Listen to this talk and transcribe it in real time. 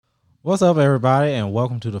What's up, everybody, and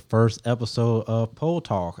welcome to the first episode of Pole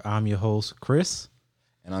Talk. I'm your host, Chris,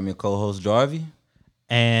 And I'm your co-host, Jarvie.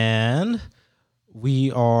 and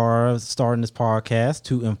we are starting this podcast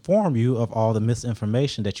to inform you of all the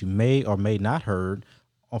misinformation that you may or may not heard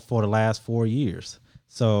for the last 4 years.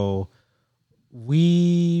 So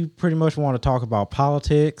we pretty much want to talk about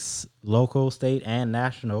politics, local, state, and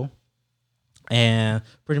national, and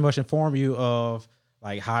pretty much inform you of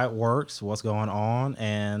like how it works, what's going on,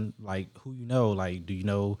 and like who you know. Like, do you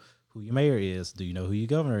know who your mayor is? Do you know who your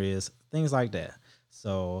governor is? Things like that.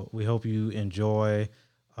 So we hope you enjoy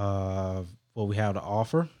what we have to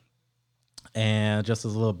offer. And just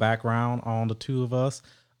as a little background on the two of us,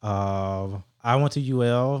 I went to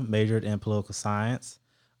UL, majored in political science,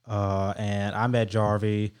 and I met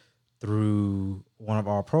Jarvie through one of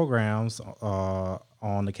our programs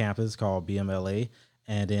on the campus called BMLA,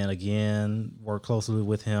 and then again worked closely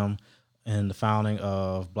with him in the founding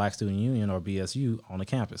of Black Student Union, or BSU, on the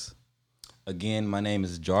campus. Again, my name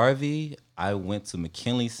is Jarvie. I went to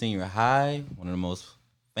McKinley Senior High, one of the most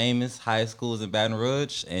famous high schools in Baton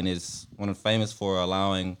Rouge, and it's one of famous for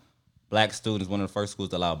allowing black students, one of the first schools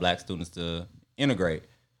to allow black students to integrate.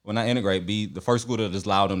 Well, not integrate, be the first school to just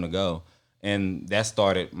allow them to go. And that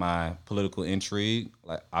started my political intrigue.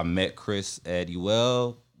 Like, I met Chris at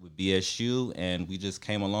UL with BSU, and we just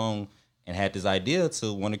came along and had this idea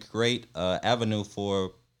to want to create an avenue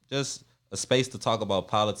for just a space to talk about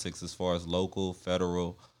politics as far as local,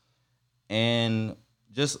 federal, and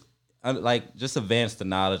just just advance the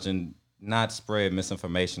knowledge and not spread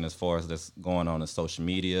misinformation as far as that's going on in social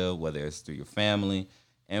media, whether it's through your family.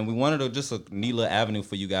 And we wanted just a neat little avenue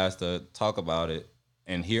for you guys to talk about it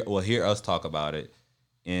and hear us talk about it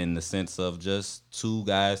in the sense of just two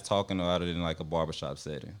guys talking about it in like a barbershop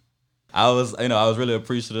setting. I was really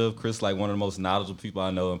appreciative. Chris, like one of the most knowledgeable people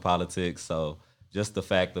I know in politics. So just the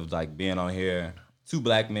fact of like being on here, two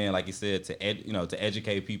black men, like you said, to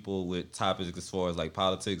educate people with topics as far as like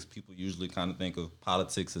politics. People usually kind of think of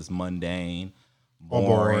politics as mundane, Or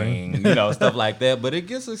boring. boring, stuff like that. But it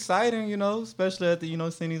gets exciting, especially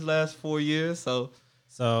after seeing these last 4 years.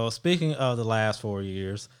 So speaking of the last 4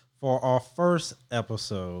 years, for our first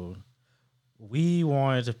episode, we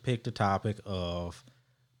wanted to pick the topic of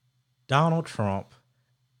Donald Trump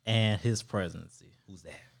and his presidency. Who's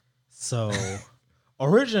that? So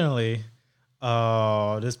originally,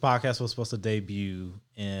 this podcast was supposed to debut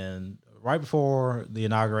in right before the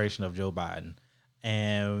inauguration of Joe Biden,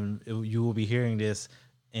 and you will be hearing this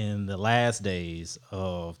in the last days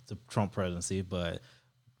of the Trump presidency. But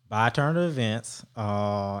by turn of events,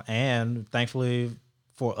 and thankfully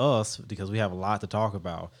for us, because we have a lot to talk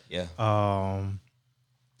about, Yeah.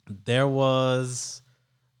 there was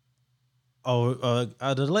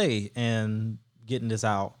a delay in getting this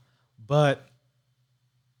out. But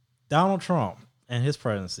Donald Trump and his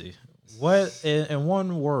presidency, what in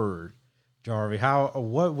one word, Jarvie,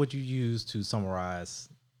 what would you use to summarize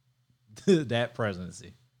that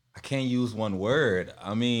presidency? I can't use one word.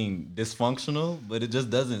 I mean, dysfunctional, but it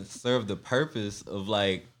just doesn't serve the purpose of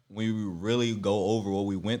like when we really go over what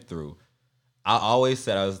we went through. I always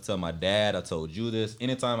said, I was telling my dad, I told you this.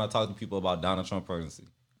 Anytime I talk to people about Donald Trump presidency,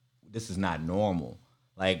 this is not normal.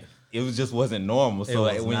 Like just wasn't normal. So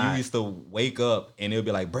like, when you used to wake up and it would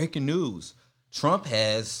be like breaking news, Trump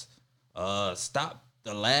has stopped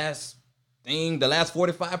the last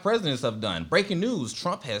 45 presidents have done. Breaking news,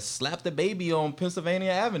 Trump has slapped a baby on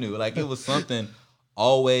Pennsylvania Avenue. Like it was something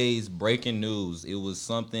always breaking news. It was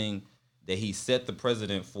something that he set the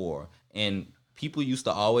president for. And people used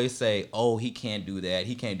to always say, "Oh, he can't do that.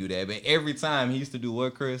 He can't do that." But every time he used to do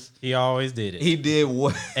what, Chris? He always did it. He did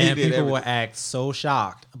what? And people would act so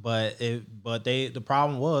shocked. But the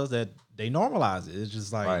problem was that they normalized it. It's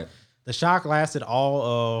just like Right. the shock lasted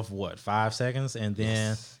all of 5 seconds, and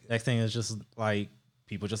then next thing is just like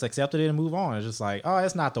people just accepted it and move on. It's just like, oh,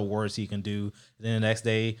 it's not the worst he can do. And then the next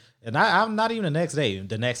day, and I'm not even the next day,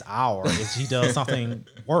 the next hour, if he does something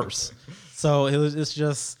worse. So it's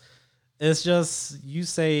just you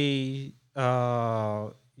say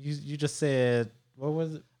you just said, what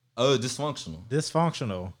was it? Oh,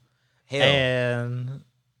 dysfunctional. Hell. And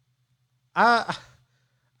I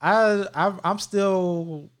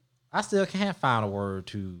still can't find a word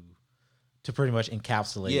to pretty much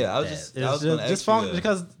encapsulate. Yeah, I was gonna ask you that.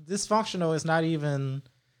 Because dysfunctional is not even,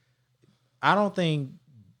 I don't think,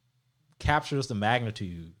 captures the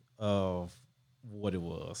magnitude of what it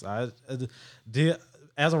was.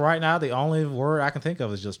 As of right now, the only word I can think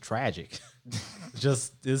of is just tragic.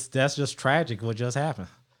 That's just tragic what just happened.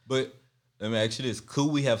 But let me ask you this: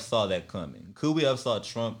 could we have saw that coming? Could we have saw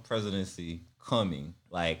Trump presidency coming?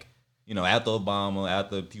 Like, after Obama,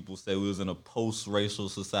 after people said we was in a post-racial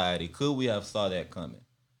society, could we have saw that coming?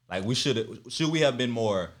 Like should we have been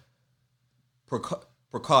more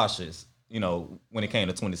precautious, when it came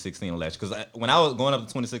to 2016 election? Because when I was going up to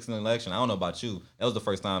 2016 election, I don't know about you, that was the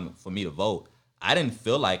first time for me to vote. I didn't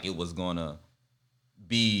feel like it was gonna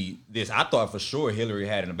be this. I thought for sure Hillary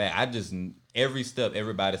had it in the bag. I just every step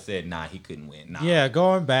everybody said, nah, he couldn't win. Nah. Yeah,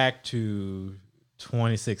 going back to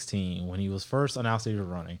 2016 when he was first announced that he was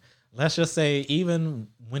running. Let's just say even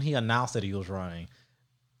when he announced that he was running,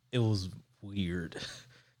 it was weird.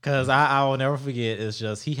 Because I will never forget, it's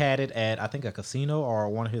just he had it at, I think, a casino or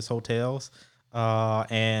one of his hotels.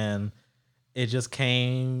 And it just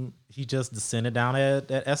came, he just descended down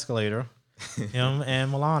that escalator, him and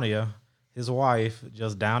Melania, his wife,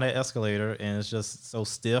 just down that escalator. And it's just so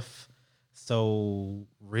stiff, so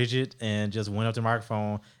rigid, and just went up to the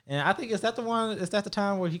microphone. And I think, is that the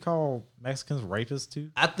time where he called Mexicans rapists too?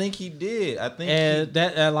 I think he did.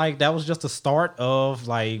 That was just the start of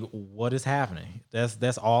like what is happening.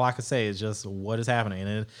 That's all I could say is just what is happening.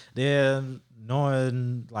 And then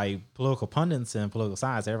knowing like political pundits and political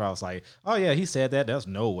science, everybody was like, oh yeah, he said that. There's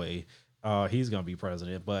no way he's gonna be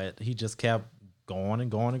president. But he just kept going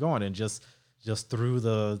and going and going, and just through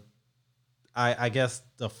the, I guess,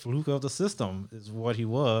 the fluke of the system is what he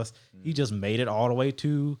was. He just made it all the way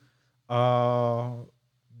to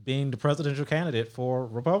being the presidential candidate for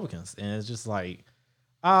Republicans. And it's just like,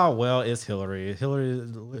 well, it's Hillary.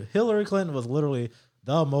 Hillary Clinton was literally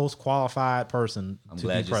the most qualified person to be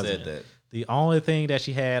president. You said that. The only thing that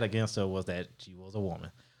she had against her was that she was a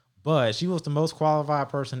woman. But she was the most qualified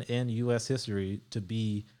person in U.S. history to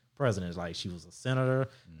be president. Like, she was a senator.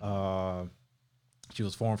 She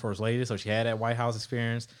was former first lady, so she had that White House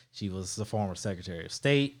experience. She was the former Secretary of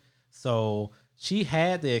State, so she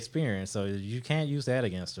had the experience. So you can't use that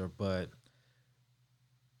against her. But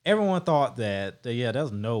everyone thought that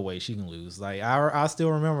there's no way she can lose. Like, I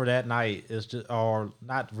still remember that night. It's just, or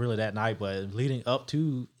not really that night, but leading up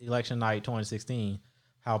to election night 2016,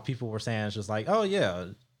 how people were saying it's just like, oh yeah,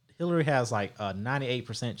 Hillary has like a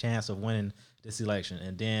 98% chance of winning this election,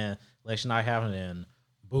 and then election night happened and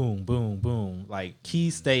boom, boom, boom. Like, key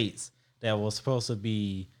states that was supposed to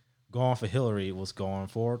be going for Hillary was going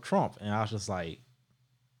for Trump. And I was just like,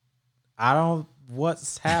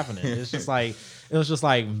 what's happening? It was just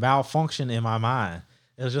like malfunction in my mind.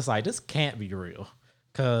 It was just like, this can't be real.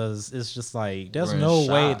 Cause it's just like, there's no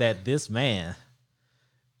way that this man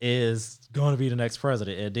is going to be the next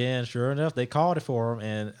president. And then sure enough, they called it for him.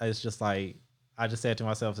 And it's just like, I just said to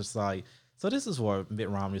myself, it's like, so this is what Mitt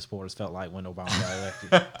Romney supporters felt like when Obama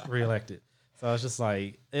got reelected. So it's just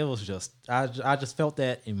like, it was just, I just felt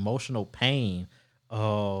that emotional pain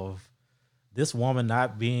of this woman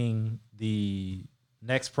not being the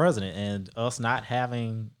next president and us not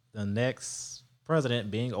having the next president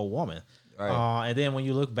being a woman. Right. And then when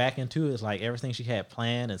you look back into it, it's like everything she had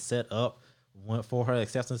planned and set up went for her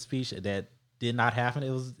acceptance speech that did not happen. It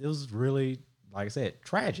was really, like I said,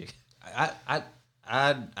 tragic.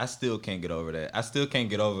 I still can't get over that. I still can't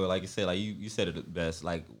get over, like you said, like you said it the best.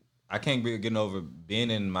 Like, I can't be getting over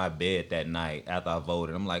being in my bed that night after I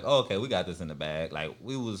voted. I'm like, oh, okay, we got this in the bag. Like,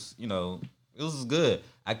 we was, it was good.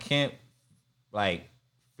 I can't, like,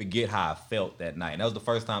 forget how I felt that night. And that was the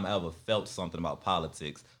first time I ever felt something about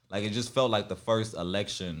politics. Like, it just felt like the first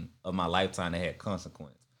election of my lifetime that had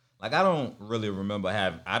consequence. Like, I don't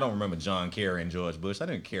remember John Kerry and George Bush. I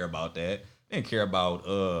didn't care about that. Didn't care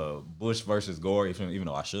about Bush versus Gore, even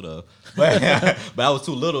though I should have. But I was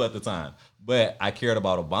too little at the time. But I cared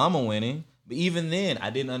about Obama winning. But even then, I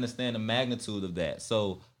didn't understand the magnitude of that.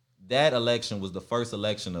 So that election was the first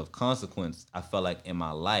election of consequence, I felt like, in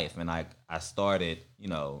my life. And I started,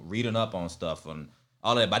 reading up on stuff and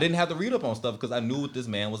all that. But I didn't have to read up on stuff because I knew what this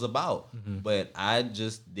man was about. Mm-hmm. But I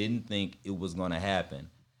just didn't think it was going to happen.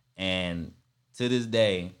 And to this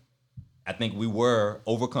day, I think we were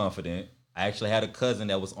overconfident. I actually had a cousin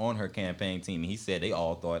that was on her campaign team, and he said they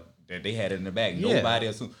all thought that they had it in the bag. Yeah. Nobody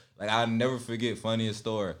else. Like, I'll never forget, funniest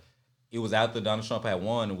story. It was after Donald Trump had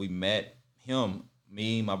won, and we met him,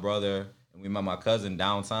 me, my brother, and we met my cousin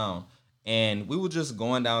downtown. And we were just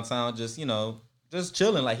going downtown, just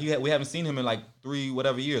chilling. Like, we haven't seen him in like 3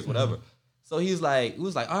 years, whatever. Mm-hmm. So we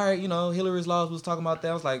was like, all right, Hillary's laws, we was talking about that.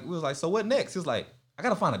 We was like, so what next? He was like, I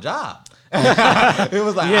gotta find a job. It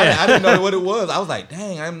was like, I didn't know what it was. I was like,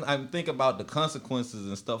 dang, I'm thinking about the consequences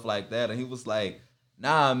and stuff like that. And he was like,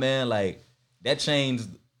 nah, man, like, that changed,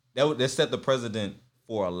 that set the precedent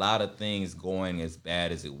for a lot of things going as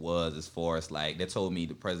bad as it was, as far as, like, they told me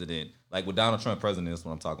the president, like with Donald Trump president, is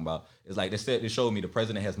what I'm talking about. It's like they showed me the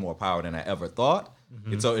president has more power than I ever thought.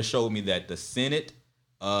 Mm-hmm. And so it showed me that the Senate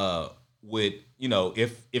would,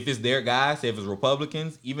 if it's their guys, say if it's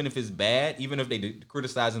Republicans, even if it's bad, even if they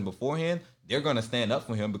criticize him beforehand, they're gonna stand up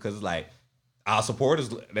for him because it's like our supporters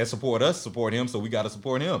that support us support him, so we got to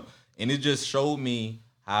support him. And it just showed me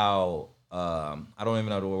how I don't even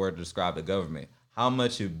know the word to describe the government, how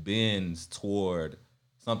much it bends toward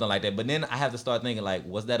something like that. But then I have to start thinking like,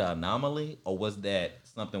 was that an anomaly or was that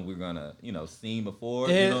something we're gonna seen before?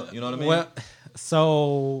 You know what I mean? Well,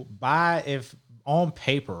 so if on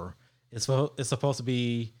paper it's supposed to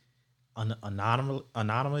be an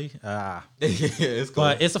anomaly, it's cool.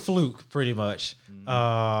 but it's a fluke pretty much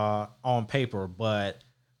on paper. But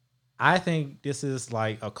I think this is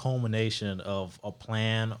like a culmination of a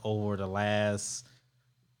plan over the last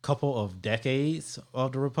couple of decades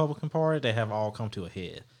of the Republican Party that have all come to a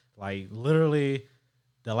head. Like literally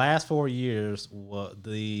the last 4 years,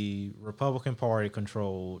 the Republican Party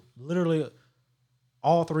controlled literally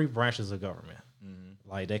all three branches of government.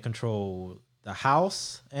 Like they control the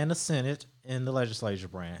House and the Senate in the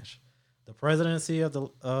legislative branch, the presidency of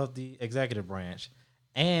the executive branch,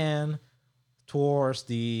 and towards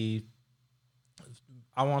I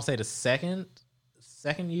want to say the second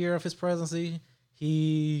year of his presidency,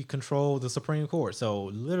 he controlled the Supreme Court. So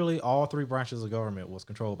literally all three branches of government was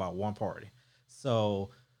controlled by one party. So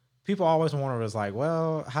people always wonder, is like,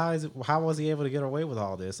 well, how was he able to get away with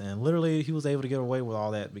all this? And literally he was able to get away with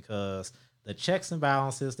all that because the checks and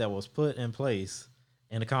balances that was put in place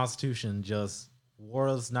in the Constitution just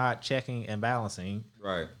was not checking and balancing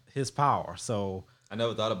his power. So I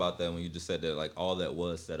never thought about that when you just said that, like all that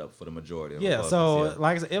was set up for the majority of Republicans. So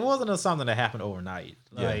like I said, it wasn't something that happened overnight.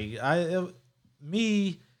 Like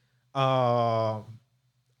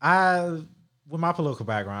with my political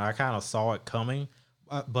background, I kind of saw it coming.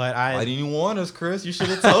 But why didn't you warn us, Chris? You should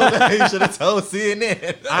have told us. You should have told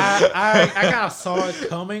CNN. I kind of saw it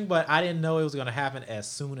coming, but I didn't know it was going to happen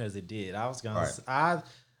as soon as it did. I was going to,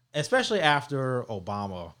 especially after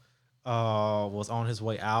Obama was on his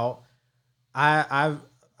way out. I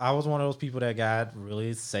was one of those people that got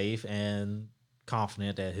really safe and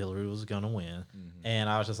confident that Hillary was going to win, and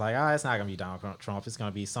I was just like, it's not going to be Donald Trump. It's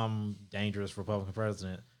going to be some dangerous Republican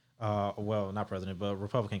president. Well, not president, but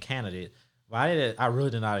Republican candidate. But I really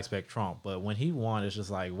did not expect Trump. But when he won, it's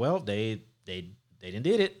just like, well, they didn't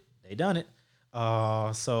did it. They done it.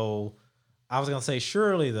 So I was gonna say,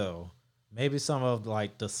 surely though, maybe some of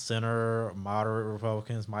like the center moderate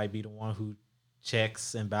Republicans might be the one who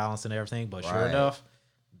checks and balance and everything. But sure enough,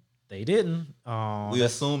 they didn't. We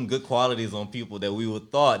assume good qualities on people that we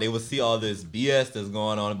would thought they would see all this BS that's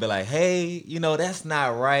going on and be like, hey, that's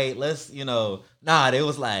not right. Let's, nah, they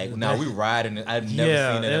was like, nah, we riding it. I've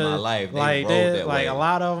never seen it in my life. They rode that way. A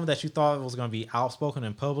lot of them that you thought was going to be outspoken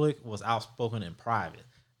in public was outspoken in private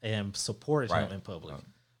and supported him in public.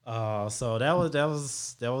 So that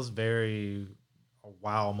was very a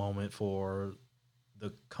wow moment for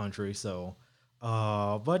the country. So,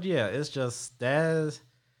 but yeah, it's just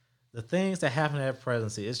the things that happen at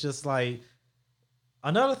presidency. It's just like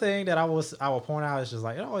another thing that I will point out is just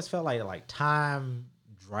like it always felt like time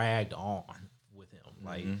dragged on with him.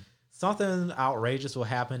 Like something outrageous will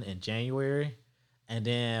happen in January, and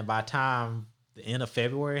then by the time the end of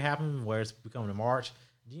February happened, where it's becoming to March,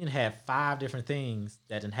 you can have 5 different things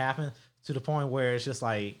that didn't happen to the point where it's just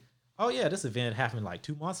like, oh yeah, this event happened like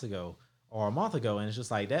 2 months ago or a month ago, and it's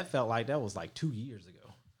just like that felt like that was like 2 years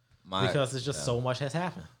ago because it's just so much has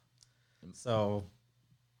happened. So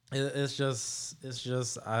it's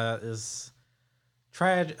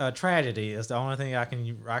tragedy is the only thing I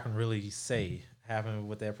can really say happened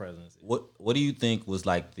with that presidency. What do you think was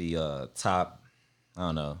like the top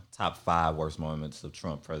 5 worst moments of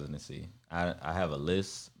Trump presidency? I have a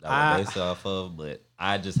list that I would base it off of, but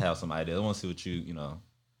I just have some ideas. I want to see what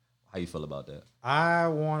how you feel about that. I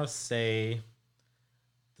want to say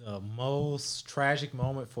the most tragic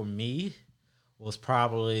moment for me was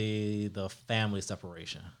probably the family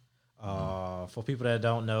separation. For people that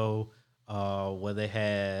don't know, where they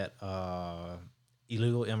had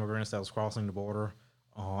illegal immigrants that was crossing the border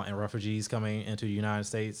and refugees coming into the United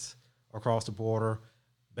States across the border.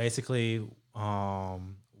 Basically,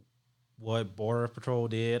 what Border Patrol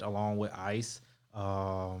did along with ICE.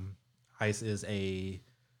 ICE is I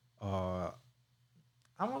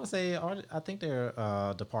think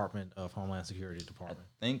they're Department of Homeland Security department.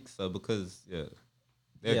 I think so because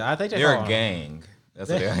I think they're a gang. That's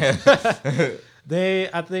what they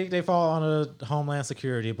are. I think they fall under Homeland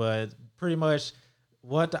Security, but pretty much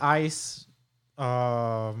what the ICE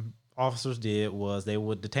officers did was they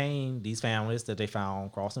would detain these families that they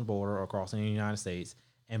found crossing the border or crossing the United States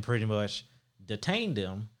and pretty much detain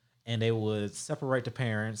them and they would separate the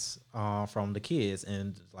parents from the kids,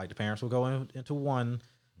 and like the parents would go into one.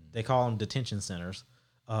 They call them detention centers.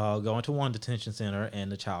 Go into one detention center,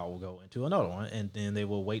 and the child will go into another one, and then they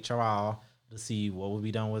will wait trial to see what will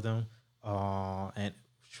be done with them, and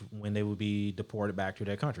when they will be deported back to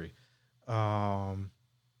their country.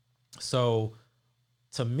 So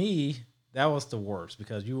to me, that was the worst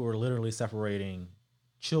because you were literally separating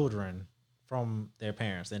children from their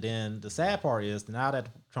parents. And then the sad part is now that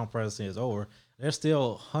the Trump presidency is over, there's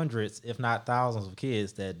still hundreds, if not thousands, of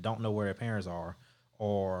kids that don't know where their parents are,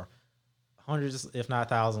 or hundreds, if not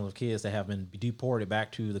thousands, of kids that have been deported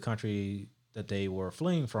back to the country that they were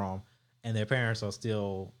fleeing from, and their parents are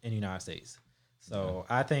still in the United States. So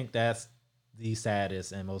I think that's the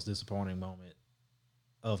saddest and most disappointing moment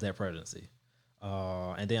of that presidency.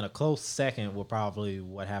 And then a close second would probably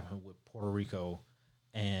what happened with Puerto Rico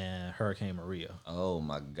and Hurricane Maria. Oh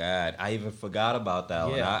my God, I even forgot about that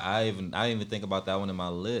one. Yeah. I didn't even think about that one in my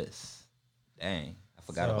list. Dang, I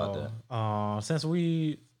forgot about that. Since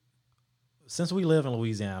we live in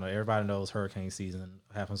Louisiana, everybody knows hurricane season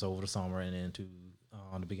happens over the summer and into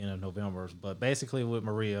the beginning of November. But basically, with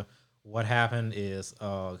Maria, what happened is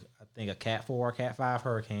I think a Cat 4, Cat 5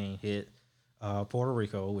 hurricane hit Puerto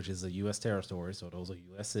Rico, which is a U.S. territory, so those are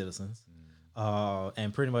U.S. citizens,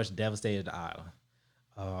 and pretty much devastated the island.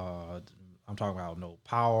 I'm talking about no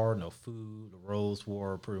power, no food. The roads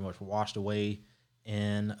were pretty much washed away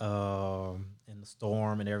in the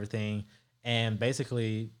storm and everything, and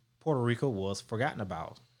basically Puerto Rico was forgotten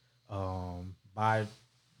about by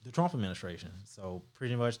the Trump administration. So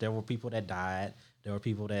pretty much there were people that died, there were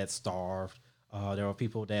people that starved, there were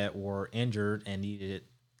people that were injured and needed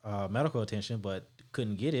medical attention but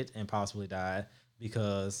couldn't get it and possibly died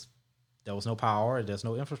because there was no power, there's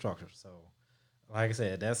no infrastructure. So like I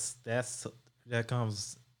said, that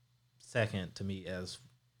comes second to me as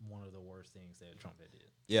one of the worst things that Trump did.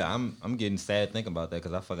 Yeah, I'm getting sad thinking about that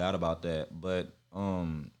because I forgot about that. But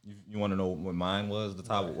you want to know what mine was, the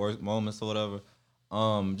top worst moments or whatever?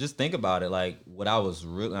 Just think about it. Like what I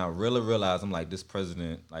really realized, I'm like, this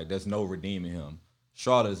president, like there's no redeeming him.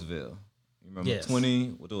 Charlottesville, you remember? Yes.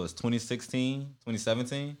 2016,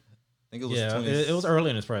 2017? I think it was. Yeah, it was early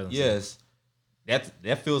in his presidency. Yes.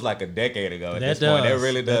 That feels like a decade ago at That this point. That does.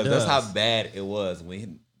 really does. That That's does. how bad it was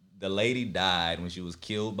when the lady died, when she was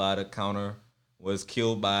killed by counter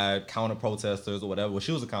protesters or whatever. Well,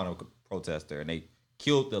 she was a counter protester, and they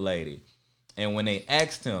killed the lady. And when they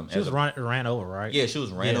asked him, She was ran over, right? yeah, she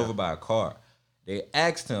was ran over by a car. They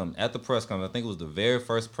asked him at the press conference, I think it was the very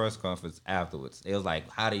first press conference afterwards. It was like,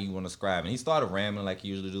 how do you want to describe? And he started rambling like he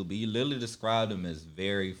usually do, but he literally described them as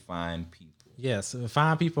very fine people. Yes,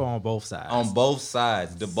 find people on both sides. On both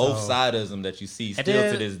sides. The both sidism that you see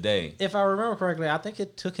still to this day. If I remember correctly, I think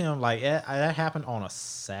it took him that happened on a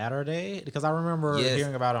Saturday because I remember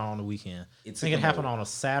hearing about it on the weekend. I think it happened on a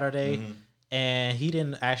Saturday, and he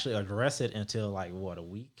didn't actually address it until a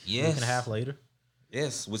week and a half later.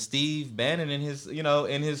 Yes, with Steve Bannon in his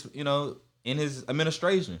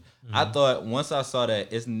administration. I thought once I saw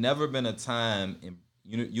that, it's never been a time in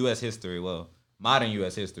U.S. history, modern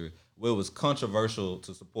U.S. history, where it was controversial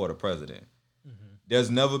to support a president. There's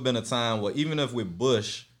never been a time where, even if with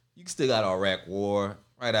Bush, you still got Iraq War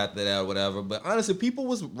right after that or whatever. But honestly, people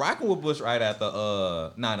was rocking with Bush right after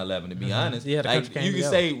 9/11, to be honest. Yeah, you can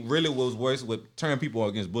say really what was worse with turning people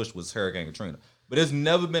against Bush was Hurricane Katrina. But there's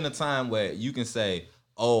never been a time where you can say,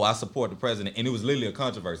 oh, I support the president, and it was literally a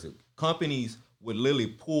controversy. Companies would literally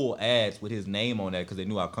pull ads with his name on that because they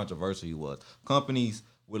knew how controversial he was. Companies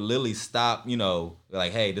would literally stop,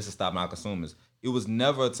 like, hey, this is stopping our consumers. It was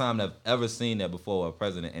never a time that I've ever seen that before with a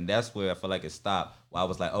president, and that's where I feel like it stopped, where I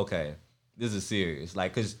was like, okay, this is serious.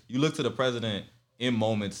 Like, because you look to the president in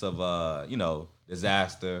moments of,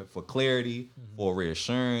 disaster for clarity, for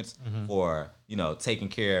reassurance, for, taking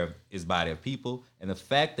care of his body of people. And the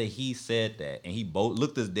fact that he said that, and he both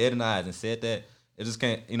looked us dead in the eyes and said that, it just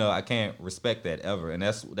can't, I can't respect that ever. And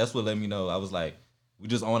that's what let me know. I was like, we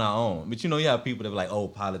just on our own. But you have people that are like, oh,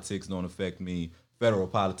 politics don't affect me. Federal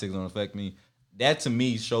politics don't affect me. That to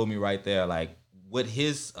me showed me right there, like, what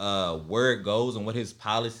his word goes and what his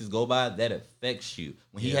policies go by, that affects you.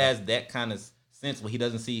 When he has that kind of sense where he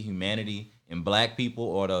doesn't see humanity in black people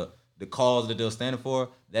or the cause that they're standing for,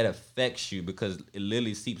 that affects you because it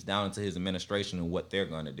literally seeps down into his administration and what they're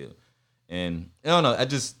going to do. And I don't know,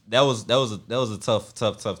 that was a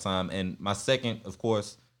tough time. And my second, of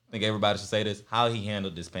course, I think everybody should say this, how he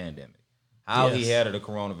handled this pandemic. How he handled the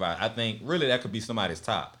coronavirus. I think really that could be somebody's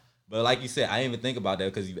top. But like you said, I didn't even think about that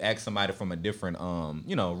because you ask somebody from a different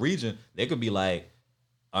region, they could be like,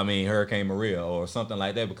 I mean, Hurricane Maria or something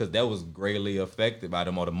like that, because that was greatly affected by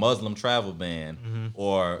them, or the Muslim travel ban,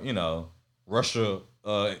 or Russia,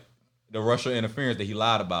 the Russia interference that he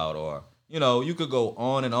lied about, or you could go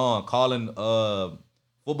on and on calling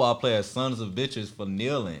football players sons of bitches for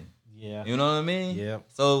kneeling. Yeah. You know what I mean? Yeah.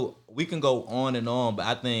 So we can go on and on, but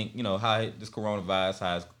I think how this coronavirus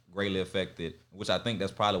has greatly affected, which I think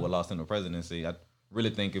that's probably what lost him the presidency. I really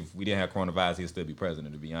think if we didn't have coronavirus, he'd still be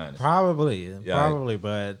president, to be honest. Probably, Yeah. probably,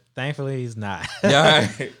 but thankfully he's not. Yeah,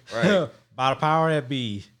 right. By the power that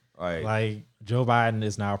be, Right. like Joe Biden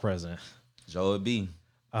is now president. Joe would be.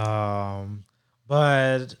 But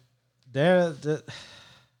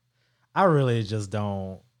I really just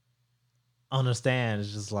don't understand.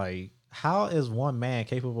 It's just like, how is one man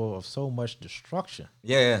capable of so much destruction?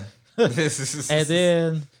 Yeah. And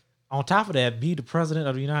then on top of that, be the president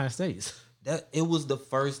of the United States. That it was the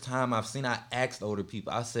first time I've seen. I asked older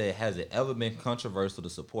people. I said, "Has it ever been controversial to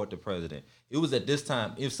support the president?" It was at this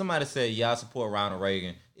time. If somebody said, "Yeah, I support Ronald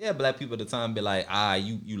Reagan," yeah, black people at the time be like,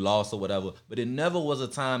 you lost or whatever." But it never was a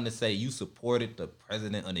time to say you supported the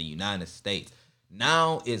president of the United States.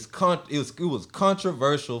 Now it was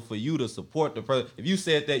controversial for you to support the president. If you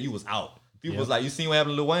said that, you was out. People was like, "You seen what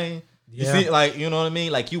happened to Lil Wayne?" You see, like, you know what I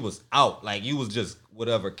mean? Like, you was out. Like, you was just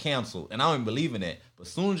whatever, canceled. And I don't even believe in that. But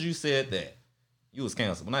as soon as you said that, you was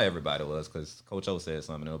canceled. Well, not everybody was, because Coach O said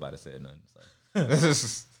something and nobody said nothing.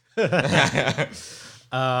 So.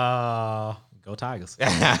 Go Tigers.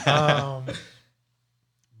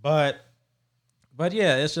 But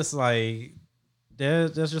yeah, it's just like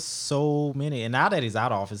there's just so many. And now that he's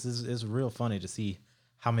out of office, it's real funny to see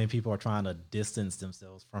how many people are trying to distance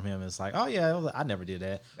themselves from him. It's like, oh yeah, I never did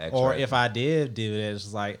that. Or if I did do it, it's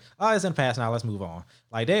just like, oh, it's in the past now, let's move on.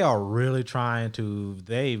 Like, they are really trying to,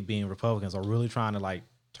 they being Republicans are really trying to like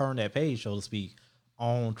turn that page, so to speak,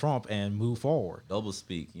 on Trump and move forward. Double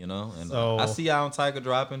speak, And So, I see y'all on Tiger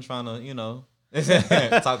Dropping trying to,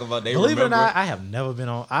 talk about they believe remember. it or not, I have never been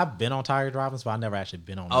on. I've been on Tiger Droppings, but I've never actually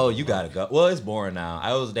been on. Oh, you gotta go. Well, it's boring now.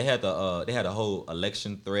 They had a whole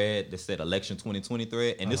election thread that said election 2020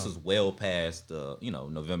 thread, and this was well past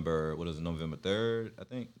November. What is it, November 3rd? I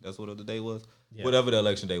think that's what the day was. Yeah. Whatever the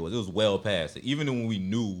election day was, it was well past it. Even when we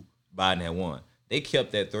knew Biden had won, they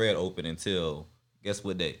kept that thread open until guess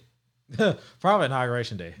what day? Probably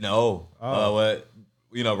Inauguration Day. No. What?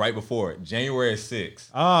 Right before it, January 6th.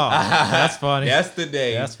 Oh, that's funny. That's the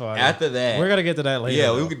day. That's funny. After that, we're gonna get to that later.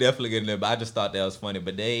 Yeah, we could definitely get in there. But I just thought that was funny.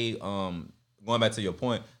 But they, going back to your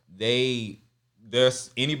point,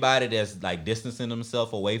 there's anybody that's like distancing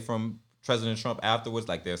themselves away from President Trump afterwards,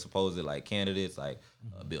 like their supposed like candidates, like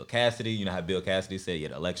Bill Cassidy. You know how Bill Cassidy said, "Yeah,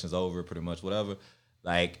 the election's over," pretty much, whatever.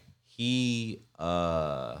 Like the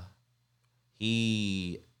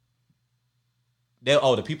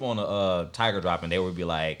people on the Tiger Dropping, they would be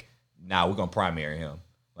like, "Nah, we're gonna primary him.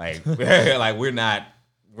 Like, like we're not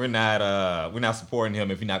supporting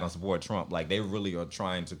him if you're not gonna support Trump." Like, they really are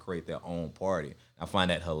trying to create their own party. I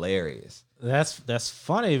find that hilarious. That's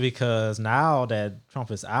funny, because now that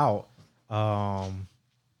Trump is out,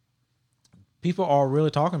 people are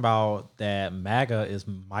really talking about that MAGA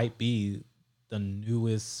might be the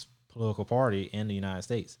newest political party in the United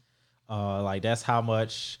States. Like, that's how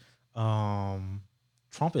much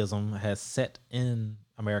Trumpism has set in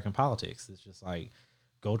American politics. It's just like,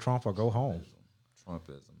 go Trump or go home.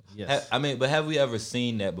 Trumpism. Yes. But have we ever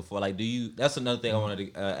seen that before? Like, that's another thing I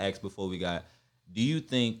wanted to ask before we got. Do you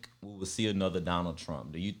think we will see another Donald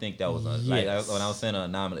Trump? Do you think that was like when I was saying an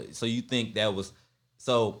anomaly? So you think that was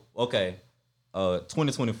okay?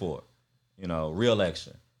 2024,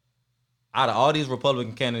 re-election. Out of all these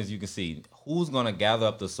Republican candidates, you can see who's gonna gather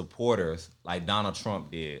up the supporters like Donald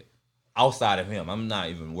Trump did. Outside of him, I'm not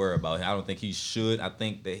even worried about him. I don't think he should. I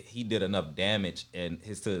think that he did enough damage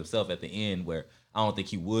to himself at the end where I don't think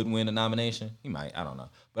he would win the nomination. He might. I don't know.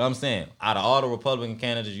 But I'm saying, out of all the Republican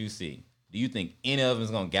candidates you see, do you think any of them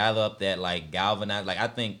is going to gather up that, like, galvanize? Like, I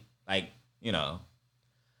think, like,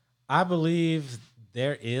 I believe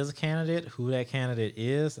there is a candidate. Who that candidate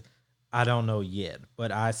is, I don't know yet.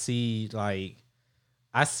 But I see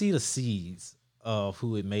the seeds of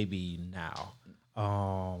who it may be now.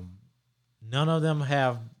 None of them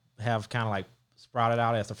have kind of like sprouted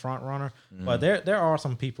out as the front runner, but there are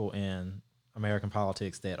some people in American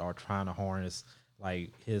politics that are trying to harness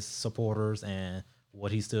like his supporters and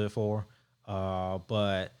what he stood for.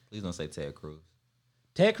 But please don't say Ted Cruz.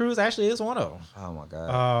 Ted Cruz actually is one of them. Oh my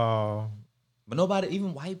God. But nobody,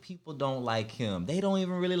 even white people, don't like him. They don't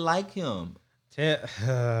even really like him. Ted,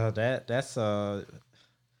 that's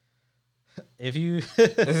if you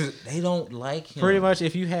They don't like him. pretty much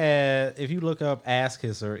if you look up ass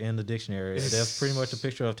kisser in the dictionary, there's pretty much a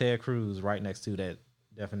picture of Ted Cruz right next to that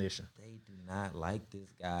definition. They do not like this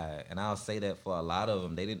guy, and I'll say that for a lot of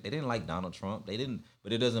them. They didn't like Donald Trump. They didn't,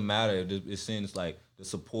 but it doesn't matter. It seems like the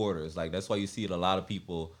supporters. Like that's why you see a lot of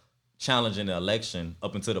people challenging the election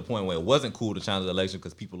up until the point where it wasn't cool to challenge the election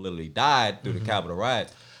because people literally died through the Capitol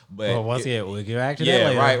riots. But Well, we'll get back to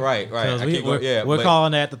that later. right. 'Cause I We, keep going- we're but-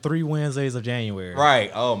 calling that the 3 Wednesdays of January.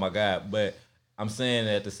 Right. Oh my God. But I'm saying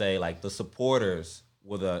that to say like the supporters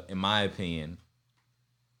were in my opinion,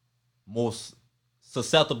 most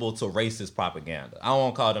susceptible to racist propaganda. I don't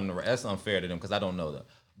want to call them that's unfair to them because I don't know them.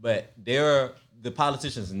 But the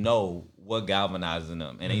politicians know what galvanizes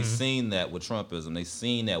them. And they've seen that with Trumpism. They've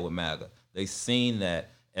seen that with MAGA. They've seen that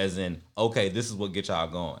as in, okay, this is what gets y'all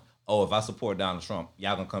going. Oh, if I support Donald Trump,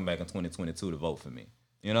 y'all gonna come back in 2022 to vote for me.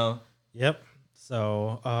 You know? Yep.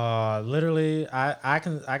 So literally, I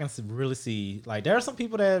can really see like there are some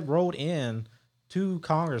people that wrote in to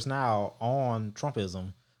Congress now on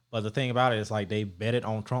Trumpism, but the thing about it is like they betted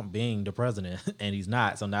on Trump being the president and he's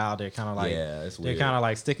not. So now they're kind of like it's they're weird. kind of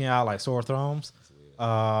like sticking out like sore thumbs,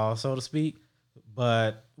 so to speak.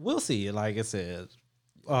 But we'll see. Like I said,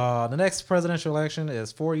 the next presidential election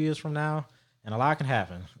is 4 years from now, and a lot can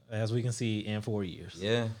happen as we can see in 4 years.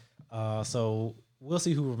 Yeah. So we'll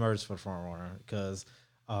see who emerges for the front runner because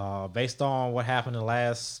based on what happened in the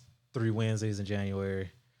last 3 Wednesdays in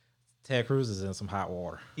January, Ted Cruz is in some hot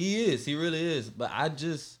water. He is. He really is. But I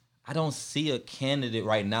don't see a candidate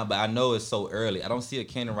right now, but I know it's so early. I don't see a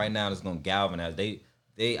candidate right now that's going to galvanize.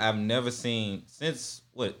 I've never seen since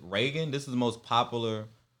Reagan, this is the most popular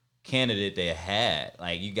candidate they had.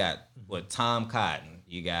 Like you got Tom Cotton.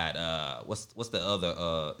 You got what's the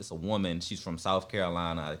other it's a woman, she's from South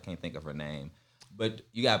Carolina. I can't think of her name. But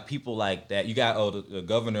you got people like that. You got the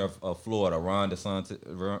governor of Florida, Ron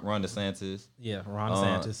DeSantis. Yeah, Ron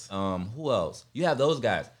DeSantis. Who else? You have those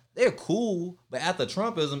guys. They're cool, but after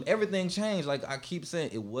Trumpism, everything changed. Like I keep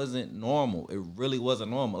saying, it wasn't normal. It really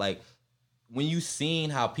wasn't normal. Like when you seen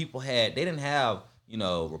how people they didn't have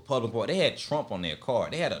Republican Party. They had Trump on their car.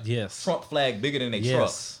 They had a Trump flag bigger than their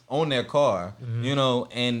truck on their car.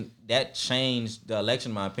 And that changed the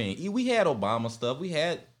election, in my opinion. We had Obama stuff. We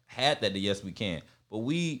had that. Yes, we can. But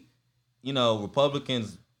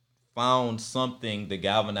Republicans found something to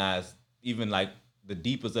galvanize even like the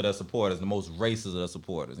deepest of their supporters, the most racist of their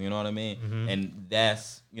supporters. You know what I mean? And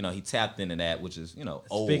that's he tapped into that, which is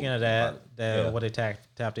old. Speaking of that, what they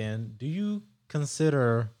tapped in. Do you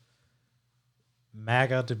consider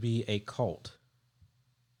MAGA to be a cult?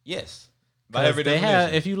 Yes. By every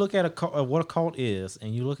definition. If you look at what a cult is,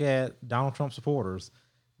 and you look at Donald Trump supporters,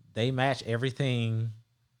 they match everything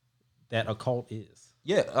that a cult is.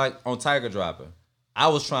 Yeah, like on Tiger Dropper. I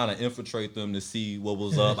was trying to infiltrate them to see what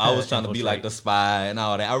was up. I was trying to be like the spy and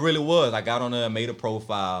all that. I really was. I got on there and made a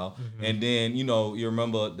profile. And then, you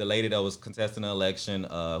remember the lady that was contesting the election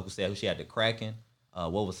who said she had the Kraken?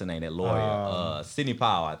 What was her name? That lawyer? Sidney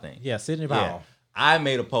Powell, I think. Yeah, Sidney Powell. Yeah. I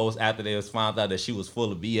made a post after they found out that she was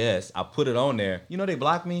full of BS. I put it on there. They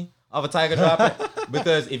blocked me off a Tiger Dropper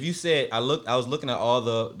because if you said I was looking at all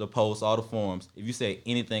the posts, all the forums. If you say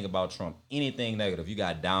anything about Trump, anything negative, you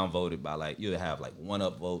got downvoted by you have 1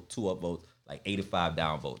 upvote, 2 upvotes, 85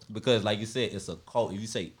 downvotes. Because like you said, it's a cult. If you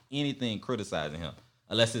say anything criticizing him,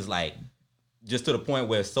 unless it's just to the point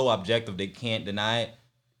where it's so objective they can't deny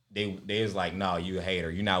it, they's like, no, you a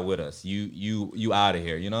hater. You're not with us. You out of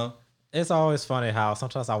here. It's always funny how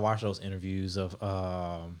sometimes I watch those interviews of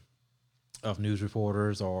news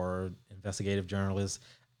reporters or investigative journalists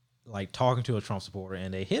talking to a Trump supporter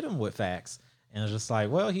and they hit him with facts and it's just like,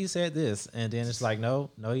 well, he said this, and then it's like, no,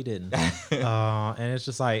 he didn't. And it's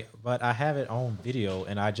just like, but I have it on video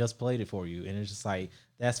and I just played it for you, and it's just like,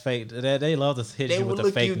 that's fake. They love to hit you with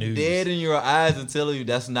the fake news. They will look you dead in your eyes and tell you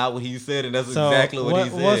that's not what he said, and that's exactly what he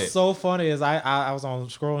said. What's so funny is I was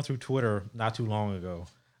scrolling through Twitter not too long ago.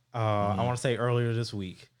 I want to say earlier this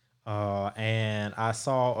week. And I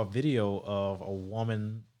saw a video of a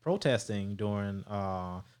woman protesting during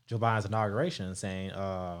Joe Biden's inauguration, saying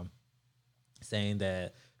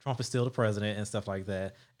that Trump is still the president and stuff like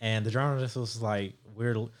that. And the journalist was like,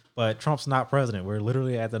 but Trump's not president. We're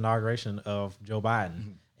literally at the inauguration of Joe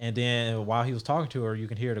Biden. And then while he was talking to her, you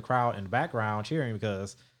can hear the crowd in the background cheering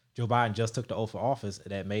because Joe Biden just took the oath of office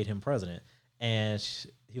that made him president. And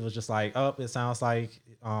he was just like, oh, it sounds like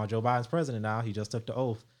Joe Biden's president now. He just took the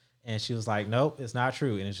oath. And she was like, nope, it's not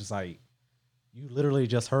true. And it's just like, you literally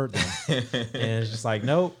just heard them. And it's just like,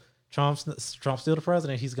 nope, Trump's still the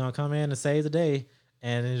president. He's going to come in and save the day.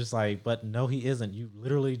 And it's just like, but no, he isn't. You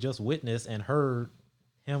literally just witnessed and heard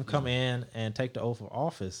him come in and take the oath of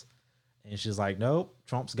office. And she's like, nope,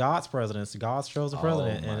 Trump's God's president. It's God's chosen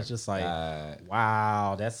president. And it's just like,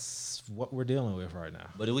 wow, that's what we're dealing with right now.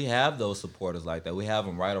 But we have those supporters like that. We have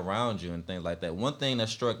them right around you and things like that. One thing that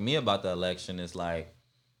struck me about the election is like,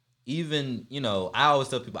 even, I always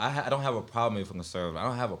tell people, I don't have a problem with a conservative. I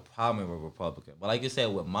don't have a problem with a Republican. But like you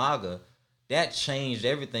said, with MAGA, that changed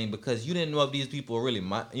everything because you didn't know if these people were really,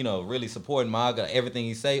 really supporting MAGA, everything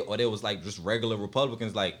he say, or they was like just regular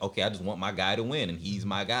Republicans like, okay, I just want my guy to win and he's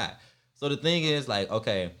my guy. So the thing is like,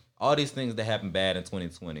 okay, all these things that happened bad in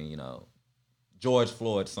 2020, George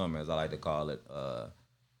Floyd summer, as I like to call it,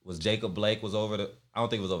 was Jacob Blake was over I don't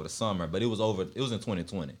think it was over the summer, but it was in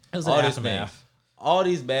 2020. It was all an this aftermath. All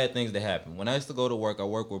these bad things that happened. When I used to go to work, I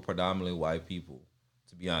work with predominantly white people,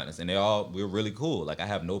 to be honest. And we're really cool. Like, I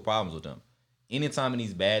have no problems with them. Anytime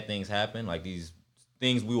these bad things happen, like these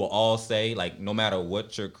things we will all say, like no matter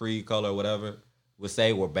what your creed, color, or whatever, would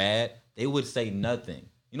say were bad, they would say nothing.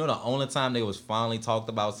 The only time they was finally talked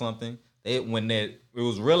about something, it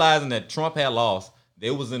was realizing that Trump had lost, they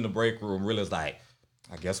was in the break room really was like,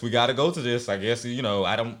 I guess we got to go to this. I guess,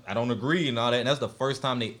 I don't agree and all that. And that's the first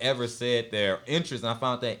time they ever said their interest. And I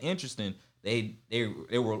found that interesting. They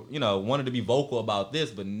were, wanted to be vocal about this,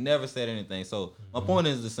 but never said anything. So my point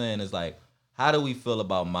is is like, how do we feel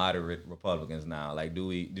about moderate Republicans now? Like,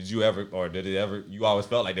 did you always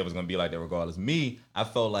felt like they was going to be like that regardless? Me, I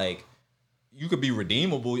felt like you could be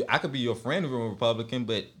redeemable. I could be your friend if you're a Republican,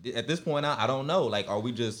 but at this point, I don't know. Like, are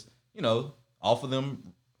we just, off of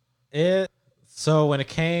them? So when it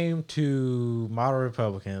came to moderate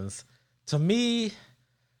Republicans, to me,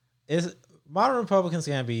 moderate Republicans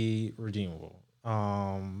can be redeemable.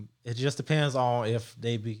 It just depends on if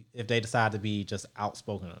they decide to be just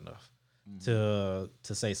outspoken enough to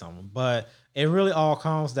say something. But it really all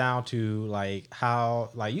comes down to like how,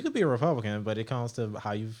 like, you could be a Republican, but it comes to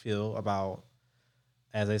how you feel about,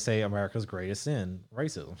 as they say, America's greatest sin,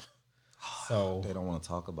 racism. So they don't want to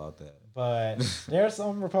talk about that. But there are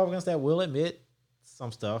some Republicans that will admit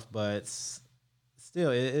some stuff, but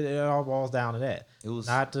still, it all boils down to that. It was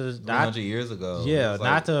not 300 years ago. Yeah,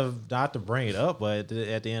 not to bring it up, but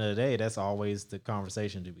at the end of the day, that's always the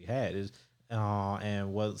conversation to be had.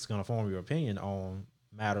 And what's going to form your opinion on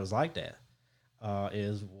matters like that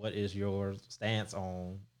is what is your stance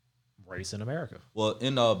on race in America? Well,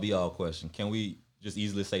 end all be all question. Can we just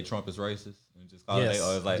easily say Trump is racist and just call it?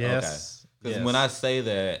 Or it's like, okay. Because when I say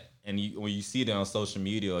that, and when you see that on social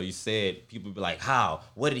media, or you said, people be like, how?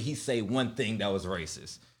 What did he say one thing that was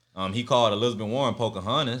racist? He called Elizabeth Warren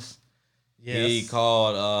Pocahontas. Yes. He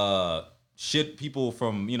called shit people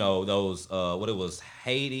from, those,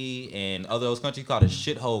 Haiti and other those countries. He called it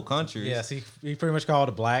shithole countries. Yes, he pretty much called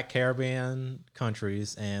the Black Caribbean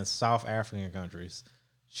countries and South African countries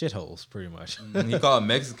shitholes, pretty much. He called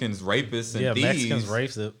Mexicans rapists and thieves. Mexicans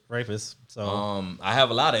rapists. So I have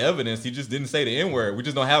a lot of evidence. He just didn't say the N-word. We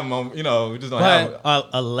just don't have him on. We just don't have.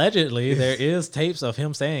 Allegedly, there is tapes of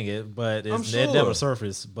him saying it, but it never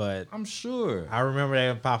surfaced. But I'm sure I remember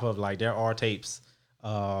that pop up. Like, there are tapes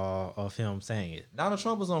of him saying it. Donald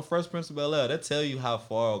Trump was on Fresh Prince of Bel-Air. That tell you how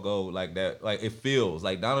far ago like that. Like, it feels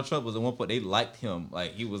like Donald Trump was at one point they liked him.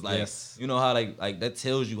 Like, he was like, how like that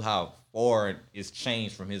tells you how far it's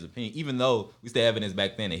changed from his opinion, even though we still have evidence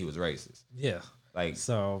back then that he was racist. Yeah. Like,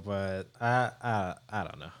 so, but I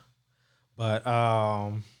don't know. But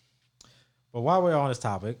while we're on this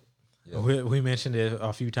topic, we mentioned it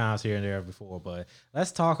a few times here and there before, but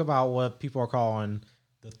let's talk about what people are calling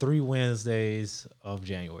the 3 Wednesdays of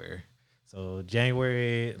January. So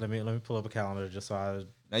January, let me pull up a calendar just so I.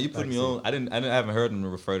 Now you put me on. I haven't heard them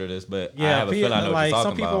refer to this, but I have a feeling I know what you're talking about.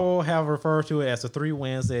 Some people have referred to it as the 3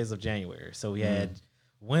 Wednesdays of January. So we had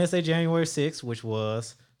Wednesday, January 6th, which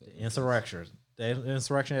was the insurrection. The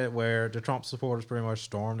insurrection where the Trump supporters pretty much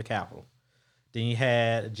stormed the Capitol. Then you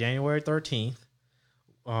had January 13th,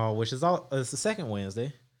 which is the second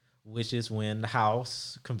Wednesday, which is when the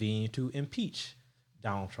House convened to impeach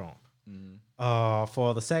Donald Trump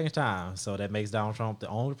for the second time. So that makes Donald Trump the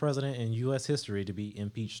only president in U.S. history to be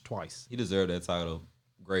impeached twice. He deserved that title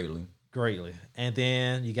greatly. And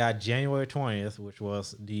then you got January 20th, which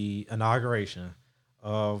was the inauguration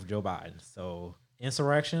of Joe Biden. So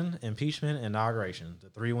insurrection, impeachment, inauguration, the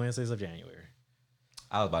 3 Wednesdays of January.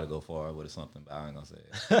 I was about to go forward with something, but I ain't gonna say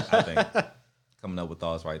it. I think coming up with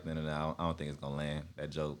thoughts right then and now, I don't think it's gonna land, that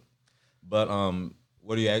joke. But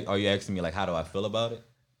what are you asking me, like, how do I feel about it?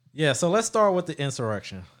 Yeah, so let's start with the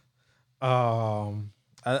insurrection.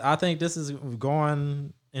 I think this is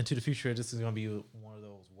going into the future. This is gonna be one of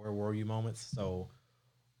those where were you moments. So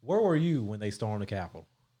where were you when they stormed the Capitol?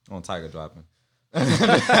 On Tiger dropping.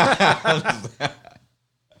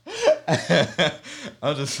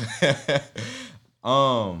 I'm just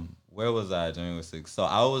where was I January 6th? So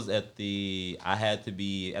I had to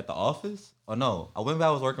be at the office. Oh no, I went back,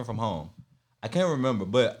 I was working from home. I can't remember,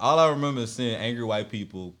 but all I remember is seeing angry white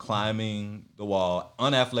people climbing the wall,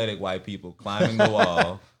 unathletic white people climbing the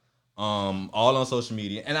wall, all on social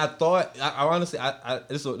media. And I thought, I honestly,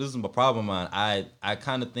 this is my problem of mine. I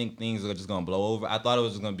kind of think things are just gonna blow over. I thought it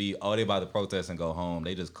was just gonna be, oh, they about to protest and go home.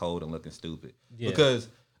 They just cold and looking stupid. Yeah. Because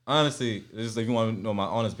honestly, this is, if you want to know my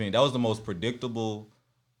honest opinion, that was the most predictable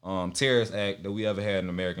terrorist act that we ever had in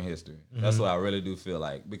American history. That's what I really do feel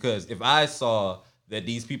like. Because if I saw that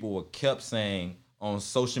these people were kept saying on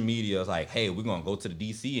social media, like, hey, we're going to go to the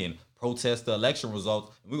DC and protest the election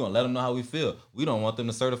results. We're going to let them know how we feel. We don't want them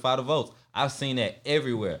to certify the votes. I've seen that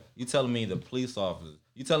everywhere. You telling me the police officers,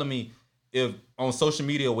 you telling me if on social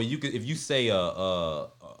media where if you say a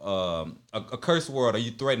curse word or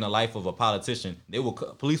you threaten the life of a politician, the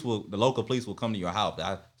local police will come to your house.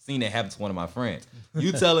 I've seen that happen to one of my friends.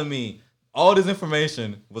 You telling me all this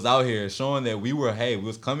information was out here showing that we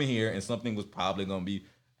was coming here and something was probably going to be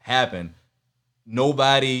happen.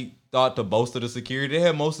 Nobody thought to bolster the security. They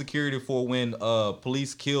had more security for when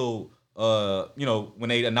police kill, when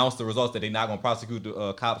they announced the results that they're not going to prosecute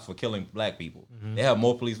the cops for killing black people. They have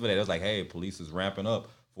more police for that. It was like, hey, police is ramping up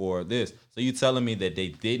for this. So you telling me that they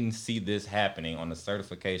didn't see this happening on the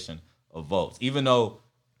certification of votes, even though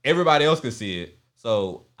everybody else could see it.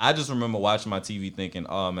 So I just remember watching my TV thinking,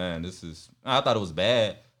 oh man, I thought it was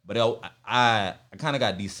bad, but I kind of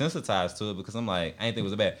got desensitized to it because I'm like, I didn't think it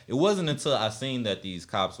was bad. It wasn't until I seen that these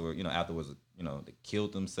cops were, afterwards, they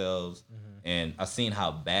killed themselves, and I seen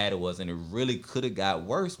how bad it was, and it really could have got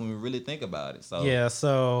worse when we really think about it. So yeah,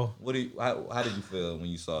 so how did you feel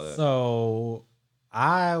when you saw that? So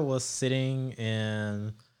I was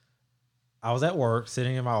at work,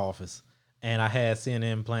 sitting in my office, and I had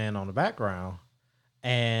CNN playing on the background.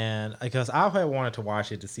 And because I had wanted to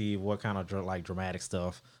watch it to see what kind of dramatic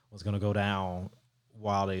stuff was going to go down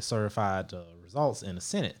while they certified the results in the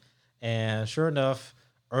Senate. And sure enough,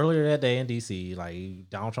 earlier that day in DC, like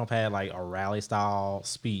Donald Trump had like a rally style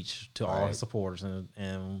speech to all his supporters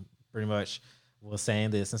and pretty much was saying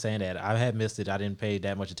this and saying that. I had missed it. I didn't pay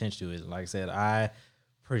that much attention to it. Like I said, I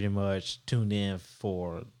pretty much tuned in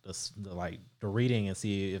for the reading and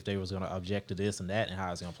see if they was going to object to this and that and how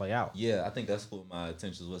it's going to play out. Yeah, I think that's what my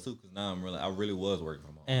attention was too, because now I really was working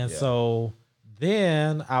from home. And so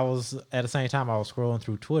then I was, at the same time, I was scrolling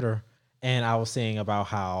through Twitter and I was seeing about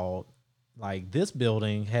how like this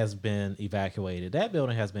building has been evacuated, that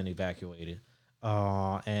building has been evacuated,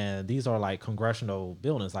 and these are like congressional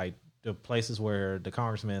buildings, like the places where the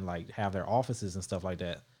congressmen like have their offices and stuff like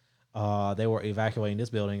that. They were evacuating this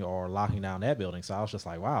building or locking down that building. So I was just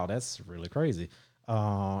like, wow, that's really crazy.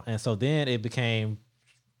 And so then it became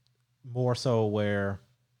more so where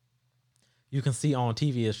you can see on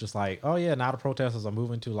TV, it's just like, oh yeah, now the protesters are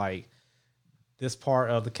moving to like this part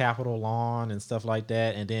of the Capitol lawn and stuff like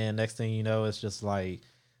that. And then next thing you know, it's just like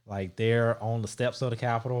they're on the steps of the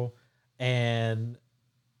Capitol, and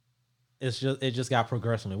it just got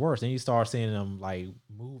progressively worse. And you start seeing them like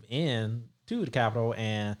move in to the Capitol,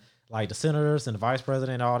 and like the senators and the vice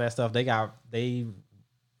president and all that stuff, they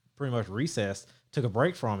pretty much recessed, took a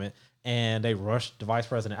break from it, and they rushed the vice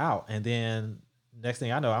president out. And then next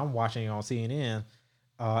thing I know, I'm watching on CNN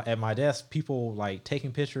at my desk, people like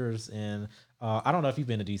taking pictures. And I don't know if you've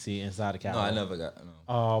been to DC inside the Capitol. No, I never got.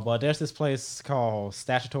 No. But there's this place called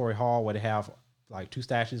Statutory Hall where they have like two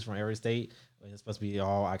statues from every state. It's supposed to be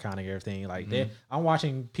all iconic, everything. Like I'm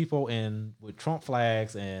watching people with Trump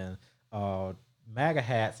flags and MAGA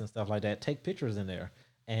hats and stuff like that take pictures in there.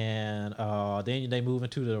 And then they move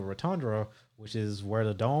into the rotunda, which is where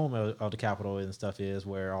the dome of the Capitol and stuff is,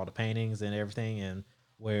 where all the paintings and everything, and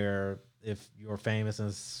where if you're famous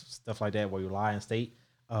and stuff like that, where you lie in state.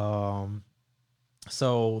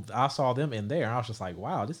 So I saw them in there, and I was just like,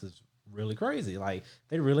 wow, this is really crazy. Like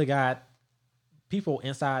they really got people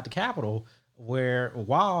inside the Capitol,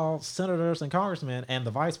 while senators and congressmen and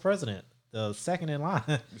the vice president, the second in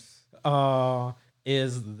line,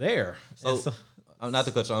 is there. So not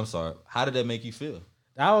to cut you, I'm sorry. How did that make you feel?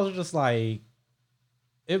 I was just like,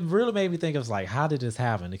 it really made me think of like, how did this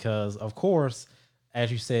happen? Because of course,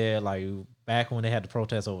 as you said, like back when they had the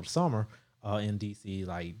protests over the summer in DC,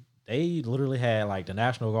 like they literally had like the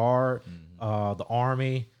National Guard, the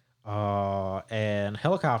Army, and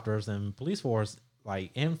helicopters and police force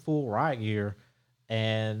like in full riot gear,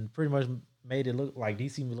 and pretty much made it look like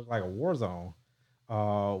DC look like a war zone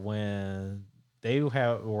when they were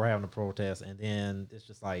having a protest. And then it's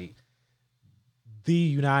just like the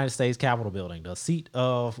United States Capitol building, the seat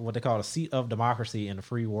of what they call the seat of democracy in the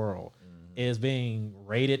free world. is being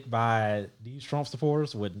raided by these Trump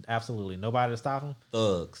supporters with absolutely nobody to stop them.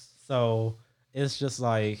 Thugs. So it's just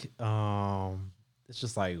like wow,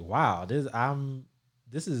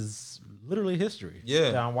 this is literally history.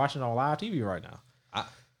 Yeah. that I'm watching on live TV right now. I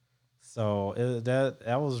So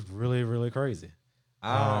that was really really crazy.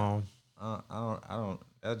 I Um, I don't.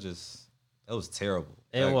 That was terrible.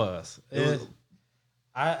 it Like, was. It was.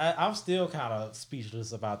 I'm still kind of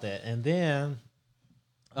speechless about that. And then,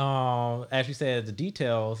 as you said, the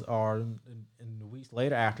details are in the weeks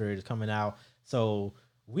later after it's coming out. So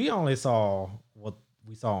we only saw what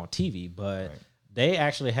we saw on TV, but Right. they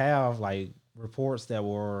actually have like reports that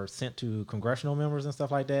were sent to congressional members and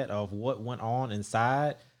stuff like that of what went on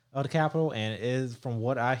inside of the Capitol. And it is, from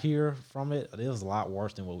what I hear from it, it was a lot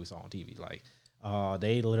worse than what we saw on TV. Like,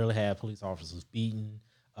 they literally had police officers beaten.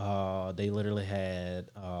 They literally had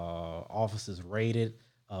offices raided,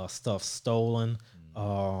 stuff stolen,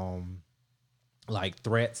 like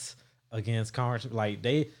threats against Congress. Like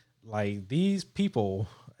these people,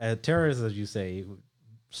 as terrorists, as you say,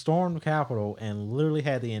 stormed the Capitol and literally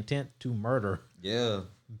had the intent to murder Yeah.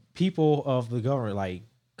 people of the government, like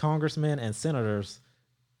congressmen and senators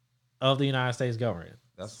of the United States government.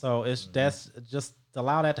 That's just, to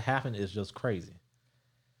allow that to happen is just crazy.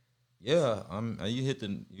 Yeah. You hit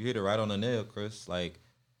it right on the nail, Chris. Like,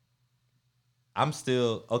 I'm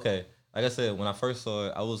still okay. Like I said, when I first saw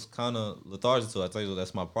it, I was kind of lethargic to it. I tell you,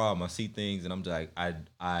 that's my problem. I see things and I'm just like,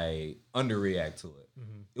 I underreact to it.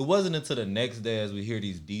 It wasn't until the next day, as we hear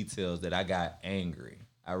these details, that I got angry.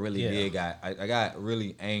 I really did. I got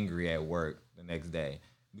really angry at work the next day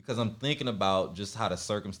because I'm thinking about just how the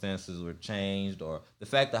circumstances were changed, or the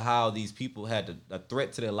fact of how these people had a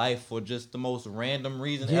threat to their life for just the most random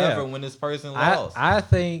reason ever when this person lost. I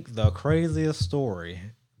think the craziest story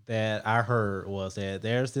that I heard was that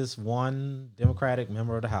there's this one Democratic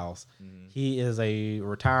member of the House. He is a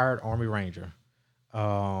retired Army Ranger.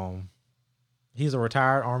 He's a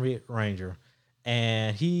retired Army Ranger,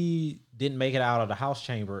 and he didn't make it out of the House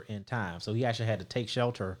chamber in time. So he actually had to take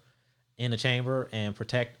shelter in the chamber and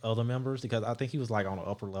protect other members, because I think he was like on an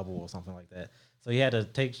upper level or something like that. So he had to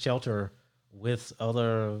take shelter with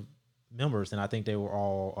other members, and I think they were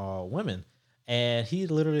all women. And he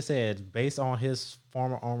literally said, based on his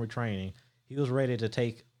former Army training, he was ready to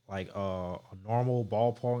take like a normal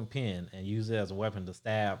ballpoint pen and use it as a weapon to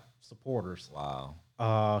stab supporters. Wow.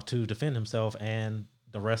 To defend himself and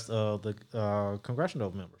the rest of the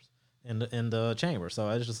congressional members in the chamber. So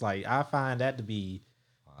it's just like, I find that to be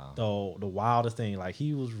the wildest thing. Like,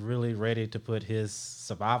 he was really ready to put his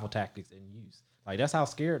survival tactics in use. Like, that's how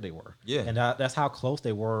scared they were. Yeah. And that's how close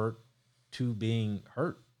they were to being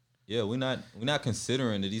hurt. Yeah, we're not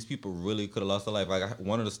considering that these people really could have lost their life. Like,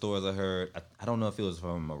 one of the stories I heard, I don't know if it was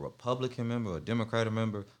from a Republican member or a Democratic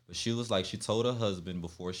member, but she was like, she told her husband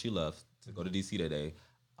before she left to go to DC today,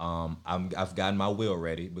 I've gotten my will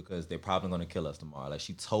ready because they're probably gonna kill us tomorrow. Like,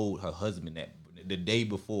 she told her husband that the day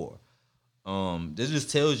before. This just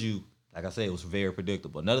tells you, like I said, it was very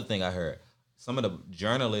predictable. Another thing I heard, some of the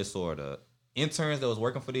journalists or the interns that was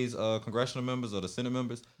working for these congressional members or the Senate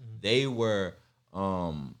members, they were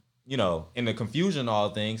in the confusion of all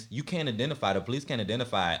things, you can't identify, the police can't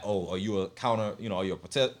identify, are you a counter, are you a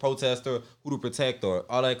protester, who to protect, or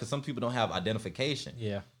all that, because some people don't have identification.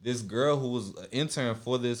 Yeah. This girl who was an intern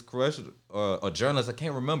for this correction, a journalist, I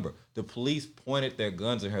can't remember, the police pointed their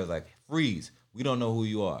guns at her, like, freeze, we don't know who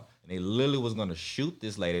you are. And they literally was going to shoot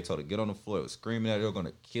this lady. They told her, get on the floor. They was screaming at her, they were going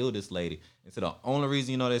to kill this lady. And so the only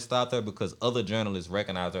reason, they stopped her because other journalists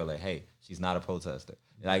recognized her, like, hey, she's not a protester.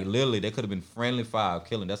 Like, literally, they could have been friendly fire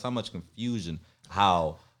killing. That's how much confusion,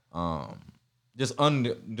 how just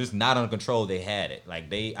not under control they had it.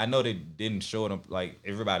 Like, I know they didn't show it, like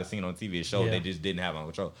everybody seen on TV, it showed they just didn't have it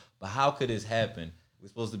under control. But how could this happen? We're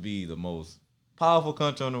supposed to be the most powerful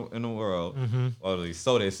country in the world, or at least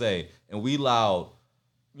so they say, and we allowed,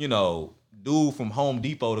 dude from Home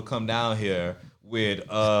Depot to come down here with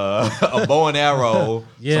a bow and arrow,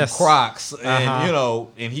 some Crocs,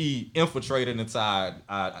 and and he infiltrated inside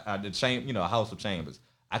the House of Chambers.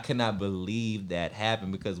 I cannot believe that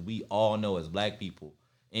happened, because we all know as black people,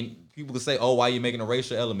 and people could say, "Oh, why are you making a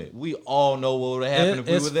racial element?" We all know what would have happened if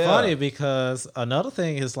we were there. It's funny because another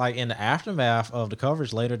thing is, like, in the aftermath of the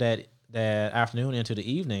coverage later that afternoon into the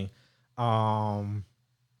evening,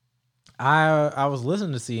 I was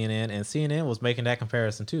listening to CNN, and CNN was making that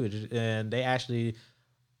comparison too, and they actually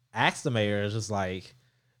asked the mayor, just like,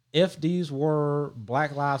 if these were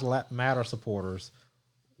Black Lives Matter supporters,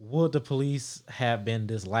 would the police have been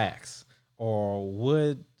this lax, or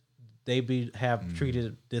would they have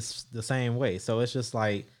treated this the same way? So it's just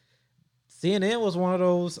like, CNN was one of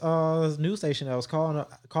those news stations that was calling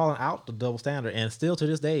out the double standard, and still to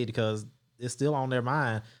this day, because it's still on their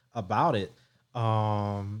mind about it.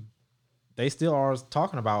 They still are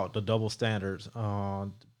talking about the double standards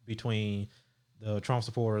between the Trump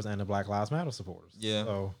supporters and the Black Lives Matter supporters. Yeah.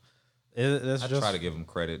 So I try to give them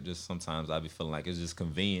credit. Just sometimes I be feeling like it's just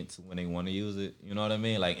convenient when they want to use it. You know what I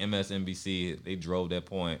mean? Like MSNBC, they drove that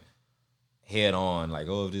point head on. Like,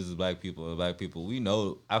 oh, if this is black people, we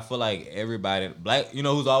know. I feel like everybody black. You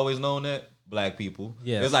know who's always known that? Black people.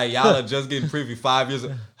 Yeah. It's like y'all are just getting privy 5 years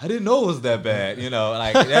ago. I didn't know it was that bad. You know,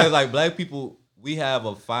 like that's like black people. We have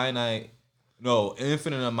a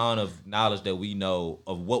infinite amount of knowledge that we know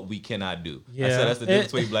of what we cannot do. Yeah, So that's the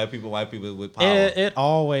difference between black people and white people with power. It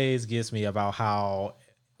always gets me about how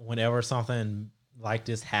whenever something like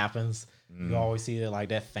this happens, you always see like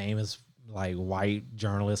that famous like white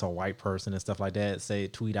journalist or white person and stuff like that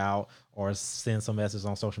tweet out or send some message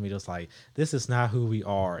on social media. It's like, this is not who we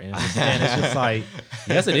are. And it's just like,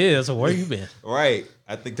 yes, it is. So where you been? Right.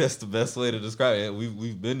 I think that's the best way to describe it.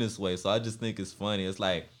 We've been this way. So I just think it's funny. It's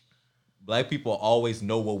like, black people always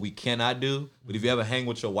know what we cannot do, but if you ever hang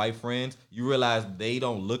with your white friends, you realize they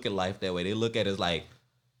don't look at life that way. They look at it as like,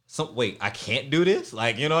 wait, I can't do this?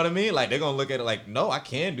 Like, you know what I mean? Like, they're going to look at it like, no, I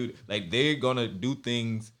can do it. Like, they're going to do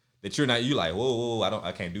things that you're not, you like, whoa,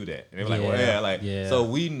 I can't do that. And they're like, well, yeah. So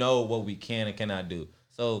we know what we can and cannot do.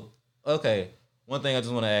 So, okay, one thing I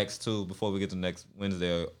just want to ask too, before we get to next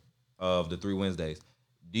Wednesday of the 3 Wednesdays,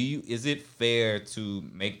 is it fair to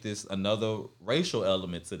make this another racial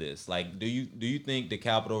element to this? Like, do you think the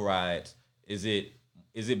Capitol riots, is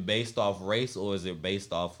it based off race, or is it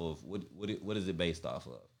based off of what is it based off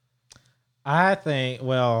of? I think,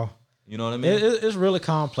 well, you know what I mean? It's really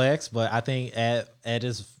complex, but I think at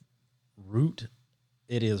its root,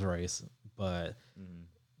 it is race. But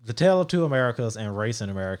the tale of two Americas and race in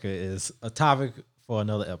America is a topic for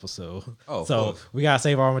another episode. Oh, so we gotta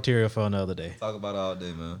save our material for another day. Talk about it all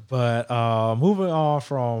day, man. But moving on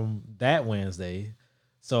from that Wednesday,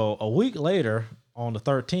 so a week later, on the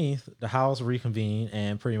 13th, the House reconvened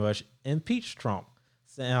and pretty much impeached Trump.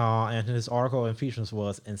 And his article of impeachment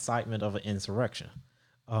was incitement of an insurrection.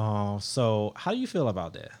 So how do you feel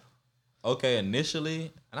about that? Okay,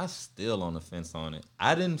 initially, and I'm still on the fence on it.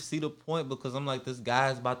 I didn't see the point because I'm like, this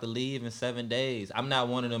guy's about to leave in 7 days. I'm not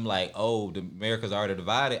one of them like, oh, the America's already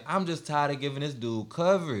divided. I'm just tired of giving this dude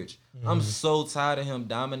coverage. I'm so tired of him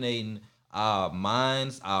dominating our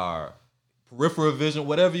minds, our peripheral vision,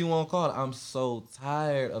 whatever you want to call it. I'm so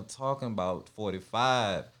tired of talking about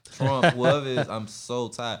 45, Trump, whoever it is. I'm so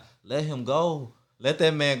tired. Let him go. Let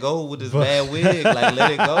that man go with his bad wig. Like,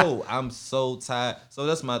 let it go. I'm so tired. So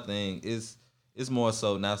that's my thing. It's more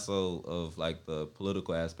so, not so of like the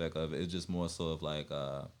political aspect of it. It's just more so of like,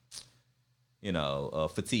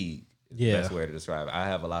 fatigue. Is the best way to describe it. I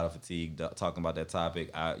have a lot of fatigue talking about that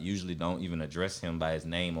topic. I usually don't even address him by his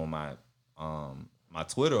name on my my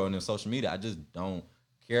Twitter or on social media. I just don't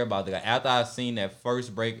care about the guy. After I seen that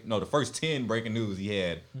the first 10 breaking news he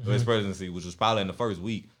had of his presidency, which was probably in the first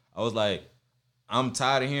week, I was like, I'm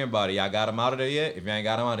tired of hearing about it. Y'all got him out of there yet? If you ain't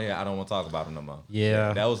got him out of there, I don't want to talk about him no more.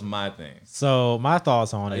 Yeah, that was my thing. So my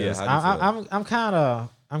thoughts on it is, I'm kind of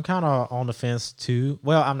on the fence too.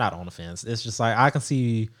 Well, I'm not on the fence. It's just like I can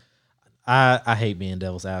see. I hate being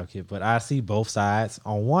devil's advocate, but I see both sides.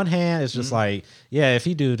 On one hand, it's just like, yeah, if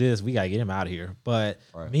he do this, we gotta get him out of here. But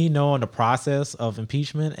me knowing the process of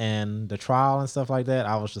impeachment and the trial and stuff like that,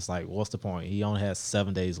 I was just like, what's the point? He only has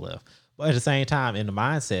 7 days left. But at the same time, in the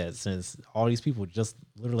mindset, since all these people just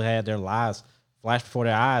literally had their lives flash before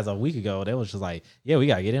their eyes a week ago, they was just like, yeah, we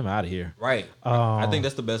gotta get him out of here. Right. I think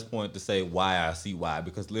that's the best point to say why I see why,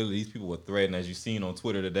 because literally these people were threatening, as you seen on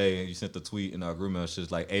Twitter today, and you sent the tweet in our group message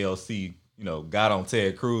like AOC, got on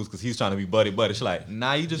Ted Cruz because he's trying to be buddy. She's like,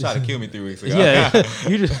 nah, you just tried to kill me 3 weeks ago.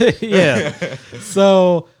 Yeah.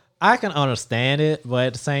 So I can understand it, but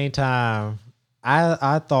at the same time,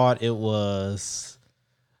 I thought it was,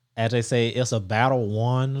 as they say, it's a battle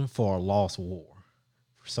won for a lost war,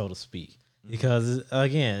 so to speak. Because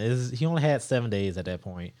again, he only had 7 days at that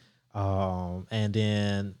point. And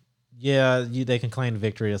then, they can claim the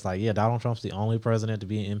victory. It's like, Donald Trump's the only president to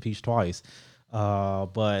be impeached twice.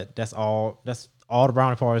 But that's all the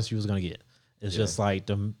brownie points he was going to get. It's just like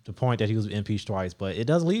the point that he was impeached twice, but it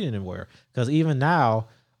doesn't lead anywhere. Because even now,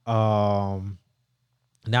 now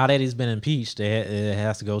that he's been impeached, it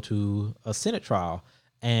has to go to a Senate trial.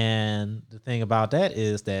 And the thing about that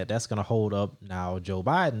is that's going to hold up now Joe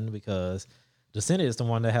Biden, because the Senate is the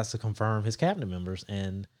one that has to confirm his cabinet members.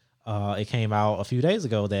 And it came out a few days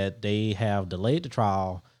ago that they have delayed the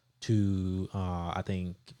trial to, I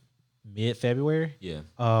think, mid-February. Yeah.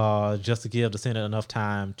 Just to give the Senate enough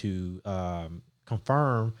time to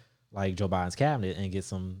confirm like Joe Biden's cabinet and get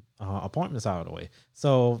some appointments out of the way.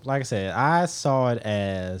 So, like I said, I saw it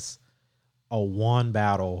as a one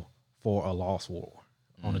battle for a lost war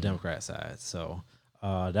on the Democrat side. So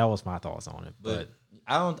that was my thoughts on it. But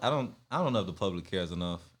I don't know if the public cares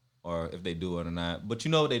enough or if they do it or not. But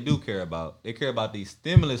you know what they do care about? They care about these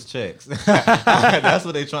stimulus checks. That's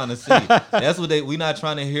what they trying to see. That's what we not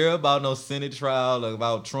trying to hear about no Senate trial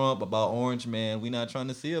about Trump, about Orange Man. We not trying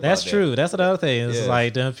to see about that's that. true. That's another thing. It's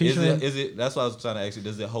like the impeachment. Is it? That's what I was trying to ask you.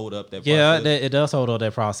 Does it hold up that Yeah, process? it does hold up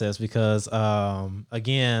that process because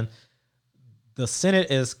again, the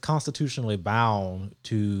Senate is constitutionally bound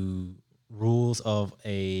to rules of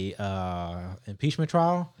a impeachment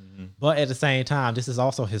trial, but at the same time, this is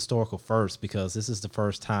also historical first because this is the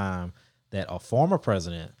first time that a former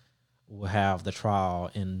president will have the trial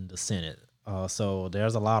in the Senate. So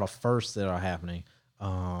there's a lot of firsts that are happening.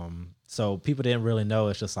 So people didn't really know.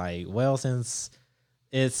 It's just like, well, since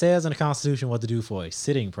it says in the Constitution what to do for a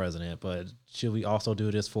sitting president, but should we also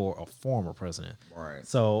do this for a former president? Right.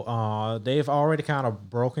 So they've already kind of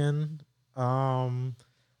broken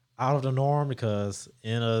out of the norm because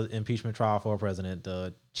in an impeachment trial for a president,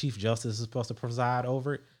 the Chief Justice is supposed to preside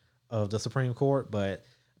over it of the Supreme Court, but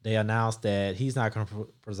they announced that he's not going to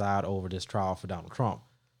preside over this trial for Donald Trump.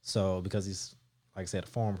 So because he's, like I said, a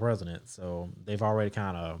former president, so they've already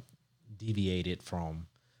kind of deviated from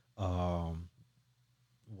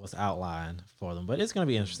what's outlined for them. But it's going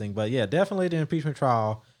to be interesting. But yeah, definitely the impeachment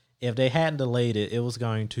trial, if they hadn't delayed it, it was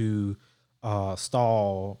going to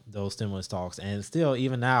stall those stimulus talks. And still,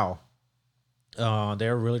 even now,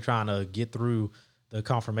 they're really trying to get through the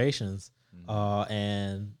confirmations,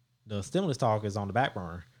 and the stimulus talk is on the back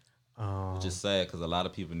burner. Which is sad because a lot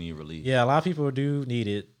of people need relief. Yeah, a lot of people do need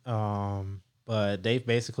it, but they've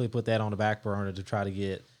basically put that on the back burner to try to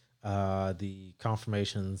get the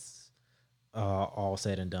confirmations all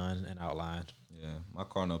said and done and outlined. Yeah, my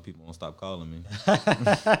car know people won't stop calling me.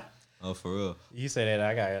 Oh, for real. You say that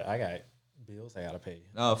I got bills I gotta pay.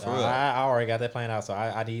 No, for real. I already got that planned out, so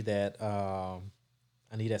I need that.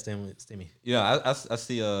 I need that stimmy. Yeah, I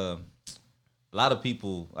see a lot of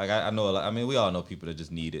people. Like I know a lot. I mean, we all know people that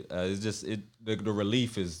just need it. It's just the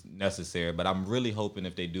relief is necessary. But I'm really hoping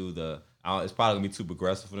if they do it's probably gonna be too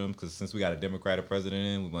progressive for them because since we got a Democratic president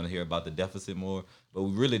in, we want to hear about the deficit more. But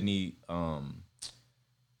we really need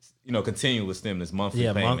continuous stimulus,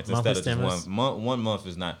 monthly payments instead of just 1 month. 1 month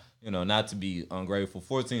is not, not to be ungrateful.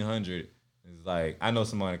 $1,400 is like, I know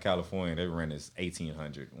somebody in California, their rent is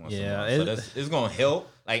 $1,800 once a month. So it's gonna help.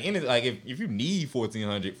 Like if you need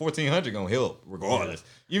 $1,400 gonna help regardless.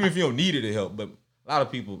 Even if you don't need it to help. But a lot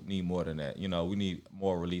of people need more than that. We need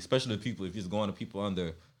more relief, especially people if you're going to people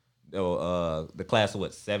under the class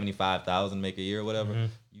of 75,000 make a year or whatever.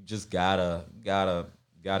 You just gotta help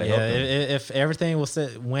them. If everything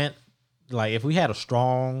went like if we had a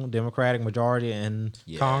strong Democratic majority in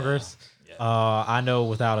Congress, I know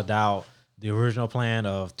without a doubt the original plan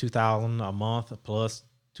of $2,000 a month plus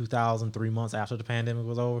 $2,000 3 months after the pandemic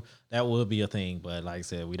was over, that would be a thing. But like I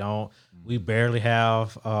said, we barely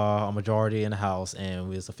have a majority in the House,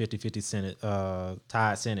 and it's a 50-50 Senate,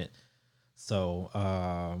 tied Senate. So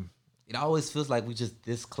it always feels like we just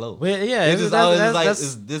this close. Well, yeah, it's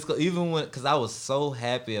this close. Even because I was so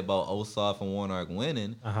happy about Ossoff and Warnock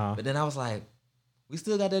winning, but then I was like, we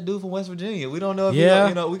still got that dude from West Virginia. We don't know if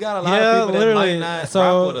we got a lot of people that might not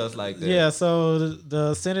rock with us like that. Yeah, so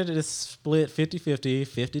the Senate is split 50-50,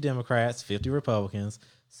 50 Democrats, 50 Republicans.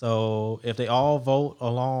 So if they all vote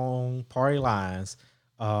along party lines,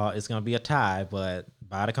 it's going to be a tie. But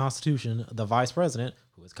by the Constitution, the vice president,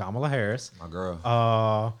 who is Kamala Harris, my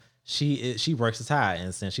girl, she breaks the tie.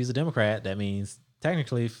 And since she's a Democrat, that means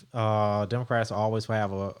technically Democrats always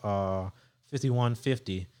have a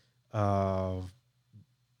 51-50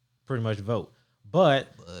 pretty much vote. But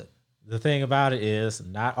the thing about it is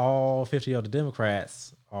not all 50 of the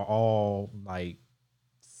Democrats are all like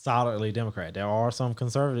solidly Democrat. There are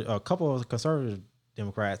a couple of conservative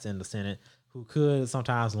Democrats in the Senate who could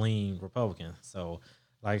sometimes lean Republican. So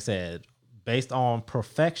like I said, based on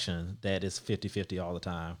perfection, that is 50-50 all the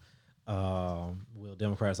time. Will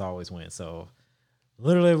Democrats always win? So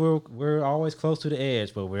literally, we're always close to the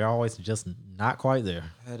edge, but we're always just not quite there.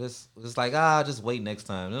 Yeah, it's like just wait next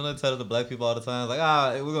time. You know, I tell the black people all the time, like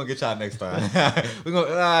we're gonna get y'all next time. We're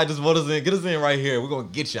gonna just vote us in, get us in right here. We're gonna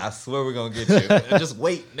get you. I swear we're gonna get you. Just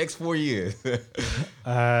wait next 4 years.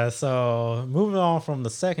 So moving on from the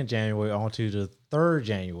 2nd January on to the 3rd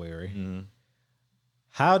January.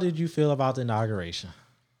 How did you feel about the inauguration?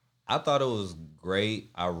 I thought it was great.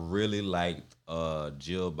 I really liked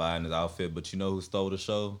Jill Biden's outfit, but you know who stole the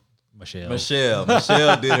show? Michelle. Michelle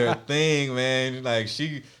did her thing, man. Like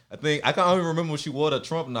I think I can't even remember when she wore the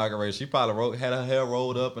Trump inauguration. She probably had her hair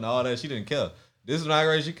rolled up and all that. She didn't care. This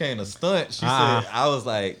inauguration, she came to stunt. She said, I was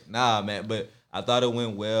like, nah, man. But I thought it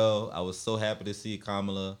went well. I was so happy to see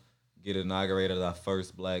Kamala get inaugurated as our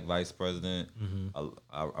first black vice president.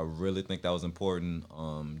 I really think that was important.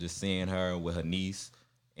 Just seeing her with her niece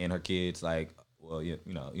and her kids, like, well, you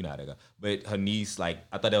know how they go. But her niece, like,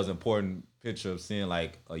 I thought that was an important picture of seeing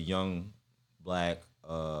like a young black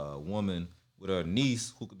woman with her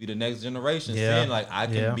niece who could be the next generation. Saying like, I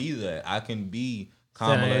can be that. I can be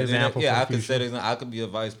Kamala. I could set example. I could be a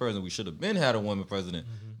vice president. We should have been had a woman president.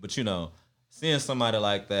 But you know, seeing somebody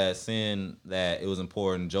like that, seeing that it was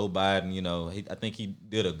important. Joe Biden, you know, I think he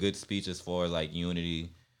did a good speech as far as like unity,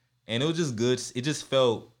 and it was just good. It just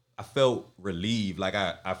I felt relieved. Like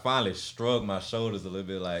I finally shrugged my shoulders a little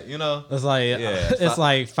bit. Like, you know, it's like it's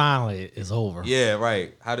like finally it's over. Yeah,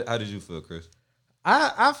 right. How did you feel, Chris?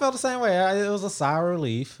 I felt the same way. It was a sigh of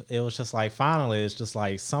relief. It was just like finally, it's just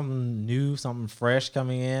like something new, something fresh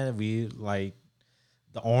coming in. We like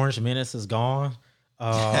the Orange Menace is gone,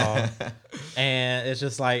 and it's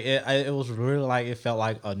just like it was really like it felt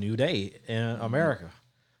like a new day in America.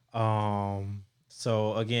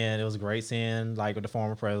 So again, it was great seeing like with the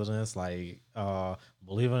former presidents. Like,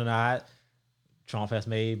 believe it or not, Trump has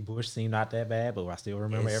made Bush seem not that bad, but I still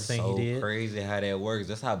remember everything he did. It's so crazy how that works.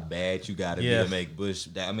 That's how bad you got to be to make Bush.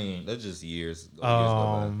 I mean, that's just years.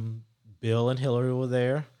 Bill and Hillary were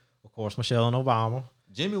there. Of course, Michelle and Obama.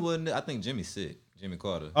 Jimmy wasn't. I think Jimmy's sick. Jimmy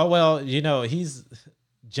Carter. Oh well, you know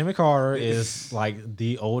Jimmy Carter is like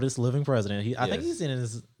the oldest living president. I think he's in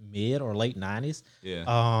his mid or late 90s.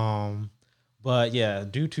 Yeah. But yeah,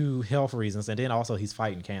 due to health reasons, and then also he's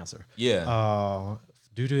fighting cancer. Yeah.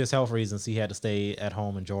 Due to his health reasons, he had to stay at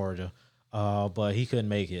home in Georgia, but he couldn't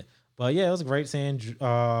make it. But yeah, it was great seeing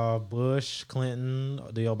Bush, Clinton,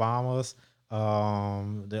 the Obamas,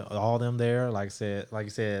 all them there. Like you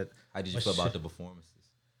said. How did you feel about the performances?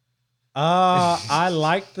 I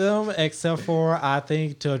liked them, except for I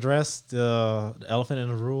think to address the elephant in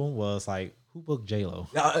the room was like, who booked J-Lo?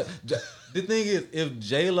 The thing is, if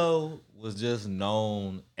J-Lo was just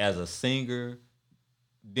known as a singer,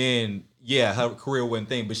 then yeah, her career wouldn't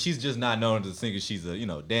think. But she's just not known as a singer. She's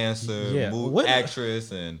a dancer,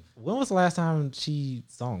 actress, and when was the last time she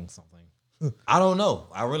sung something? I don't know.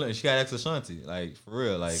 She got ex Ashanti, like for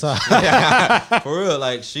real, like for real,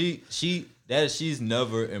 like she's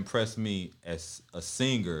never impressed me as a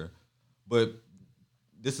singer. But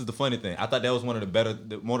this is the funny thing. I thought that was one of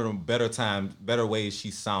the better ways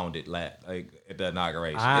she sounded like at the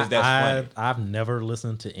inauguration. Funny. I've never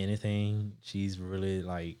listened to anything she's really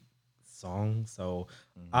like sung. So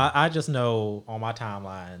I just know on my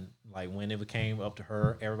timeline, like when it came up to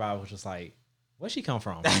her, everybody was just like, where'd she come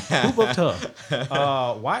from? Who booked her?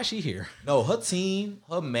 Why is she here? No, her team,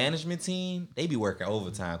 her management team, they be working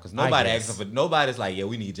overtime because nobody's like, yeah,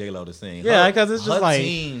 we need J-Lo to sing. Yeah, because it's just her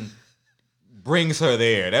team brings her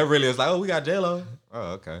there. That really is like, oh, we got J-Lo.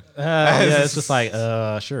 Oh, okay. Yeah, it's just like,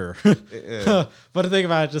 sure. But the thing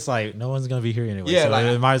about it, just like no one's gonna be here anyway. Yeah, so like,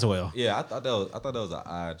 it might as well. Yeah, I thought that was an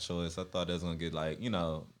odd choice. I thought that was gonna get like,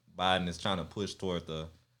 Biden is trying to push toward the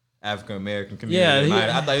African American community.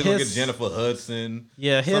 Yeah, I thought he was gonna get Jennifer Hudson.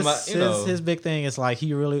 Yeah, his big thing is like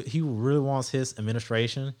he really wants his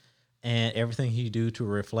administration and everything he do to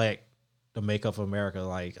reflect the makeup of America.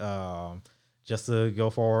 Like, just to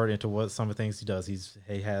go forward into what some of the things he does.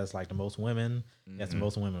 He has like the most women. He has the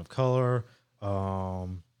most women of color.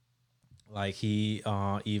 Like he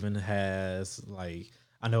even has like,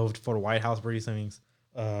 I know for the White House briefings,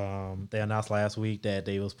 they announced last week that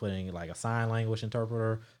they was putting like a sign language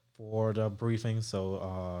interpreter for the briefing,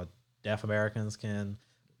 so deaf Americans can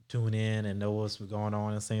tune in and know what's going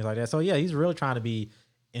on and things like that. So yeah, he's really trying to be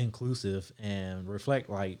inclusive and reflect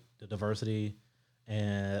like the diversity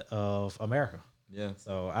of America. Yeah.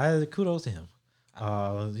 So kudos to him.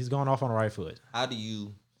 He's going off on the right foot. How do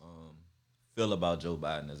you feel about Joe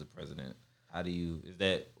Biden as a president?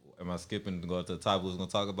 Am I skipping to go to the topic we was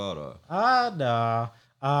gonna talk about, or? No.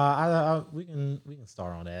 We can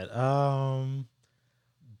start on that.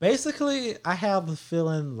 Basically, I have the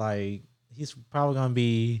feeling like he's probably gonna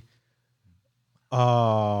be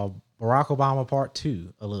Barack Obama part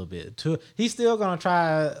 2 a little bit. He's still gonna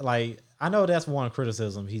try. Like, I know that's one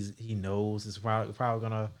criticism he knows is probably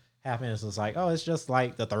gonna happen. It's just like, oh, it's just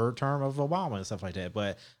like the third term of Obama and stuff like that.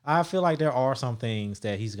 But I feel like there are some things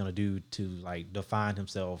that he's gonna do to like define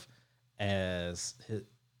himself as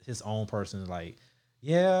his own person. Like,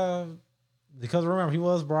 yeah, because remember he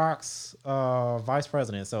was Barack's vice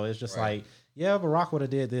president, so it's just Right. like, yeah, Barack would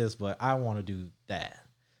have did this, but I want to do that.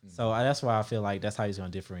 So that's why I feel like that's how he's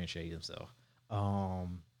going to differentiate himself.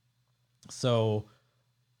 Um, so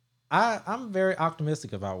I'm very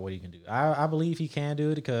optimistic about what he can do. I believe he can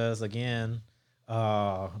do it because again,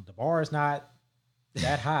 the bar is not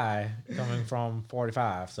that high coming from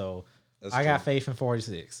 45. So That's I true. got faith in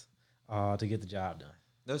 46 to get the job done.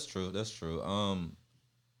 That's true. That's true.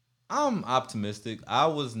 I'm optimistic. He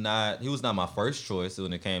was not my first choice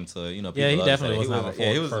when it came to, you know, Yeah, people he love to definitely say was he not was, my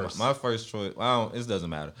yeah, he was first. my first choice. Well, it doesn't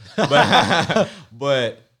matter. But,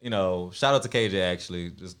 but, you know, shout out to KJ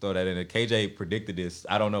actually. Just throw that in there. KJ predicted this.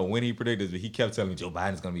 I don't know when he predicted this, but he kept telling me Joe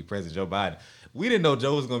Biden's going to be president. Joe Biden. We didn't know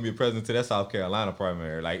Joe was going to be president to that South Carolina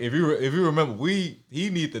primary. Like, if you remember, he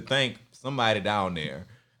need to thank somebody down there,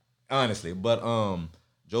 honestly. But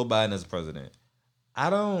Joe Biden as president. I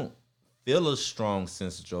don't feel a strong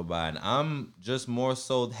sense of Joe Biden. I'm just more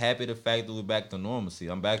so happy the fact that we're back to normalcy.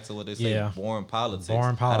 I'm back to what they say, Yeah. boring politics.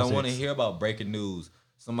 Boring I don't want to politics. hear about breaking news.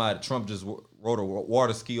 Trump just rode a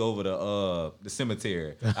water ski over the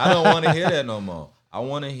cemetery. I don't want to hear that no more. I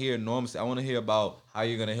want to hear normalcy. I want to hear about how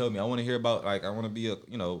you're gonna help me. I want to hear about, like, I want to be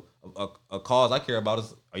a cause I care about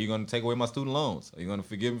is, are you gonna take away my student loans? Are you gonna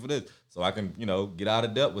forgive me for this so I can get out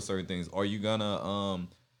of debt with certain things? Are you gonna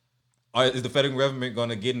is the federal government going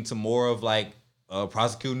to get into more of like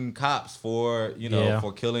prosecuting cops for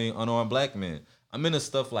for killing unarmed black men? I'm into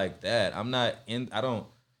stuff like that. I'm not in. I don't.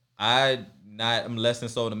 I'm less than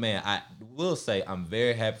so the man. I will say I'm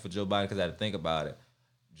very happy for Joe Biden because I had to think about it.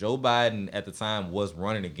 Joe Biden at the time was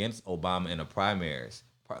running against Obama in the primaries.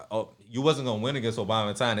 You wasn't gonna win against Obama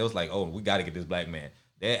at the time. It was like, oh, we got to get this black man.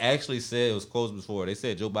 They actually said, it was close before. They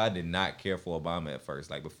said Joe Biden did not care for Obama at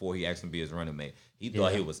first, like before he asked him to be his running mate. He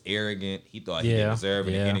thought he was arrogant. He thought he didn't deserve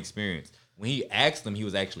it and inexperienced. When he asked him, he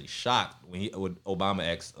was actually shocked when Obama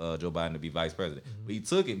asked Joe Biden to be vice president. But he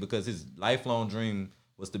took it because his lifelong dream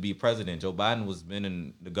was to be president. Joe Biden was been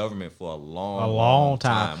in the government for a long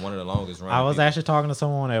time. One of the longest running. I was people. actually talking to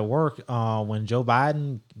someone at work when Joe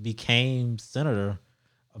Biden became senator.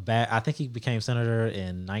 I think he became senator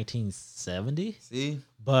in 1970. See,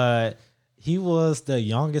 but he was the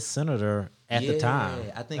youngest senator at the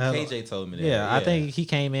time. I think KJ told me that. Yeah, I think he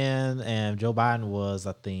came in and Joe Biden was,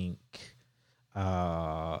 I think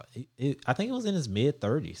it was in his mid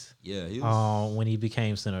 30s. Yeah, he was, when he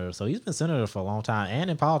became senator. So he's been senator for a long time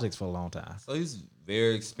and in politics for a long time. So he's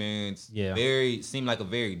very experienced. Yeah, seemed like a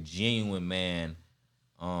very genuine man.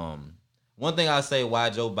 One thing I say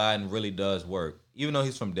why Joe Biden really does work, even though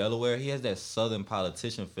he's from Delaware, he has that Southern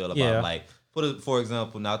politician feel about like, for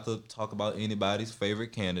example, not to talk about anybody's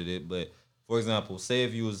favorite candidate, but for example, say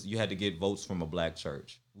if you had to get votes from a black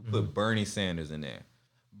church, we put Bernie Sanders in there.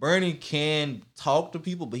 Bernie can talk to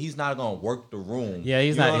people, but he's not gonna work the room. Yeah,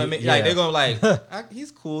 he's you not. Know what I mean? Yeah. Like they're gonna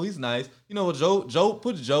he's cool, he's nice. You know what? Joe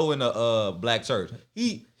put Joe in a black church.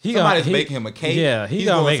 Somebody's making him a cake. Yeah, he's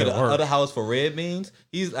gonna going make to it the work. other house for red beans.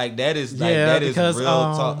 He's like that is because, real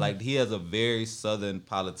talk. Like he has a very Southern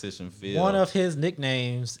politician feel. One of his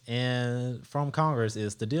nicknames from Congress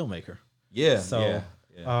is the deal maker. Yeah. So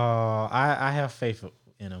I have faith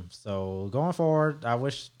in him. So going forward, I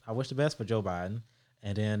wish the best for Joe Biden.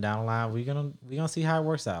 And then down the line, we're gonna see how it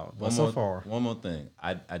works out. But one more thing,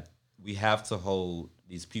 we have to hold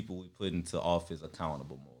these people we put into office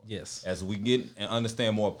accountable more. Yes. As we get and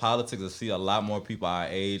understand more politics and see a lot more people our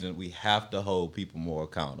age, and we have to hold people more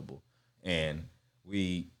accountable. And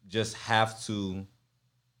we just have to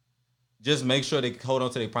just make sure they hold on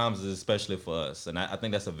to their promises, especially for us. And I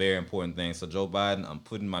think that's a very important thing. So Joe Biden, I'm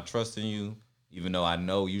putting my trust in you. Even though I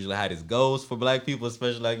know usually how this goes for black people,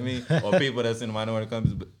 especially like me, or people that's in the minority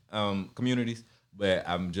communities, but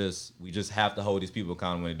we just have to hold these people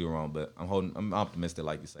accountable when they do wrong. But I'm optimistic,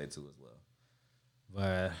 like you say too, as well.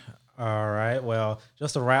 But all right, well,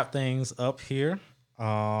 just to wrap things up here.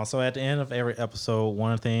 So at the end of every episode,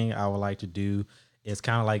 one thing I would like to do is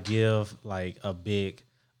kind of like give like a big,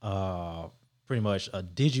 pretty much a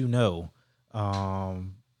did you know,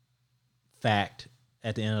 fact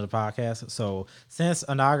at the end of the podcast. So since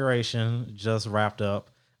inauguration just wrapped up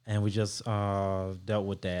and we just dealt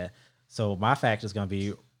with that, so my fact is going to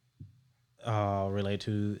be related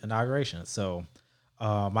to inauguration. So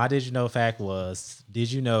my did you know fact was,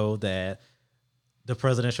 did you know that the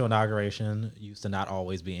presidential inauguration used to not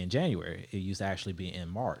always be in January? It used to actually be in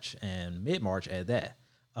March, and mid-March at that.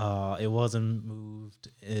 It wasn't moved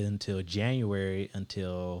until January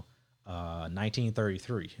until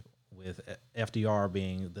 1933, with FDR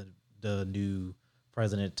being the new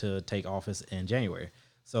president to take office in January.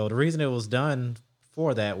 So the reason it was done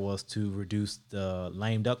for that was to reduce the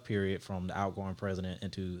lame duck period from the outgoing president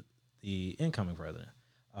into the incoming president.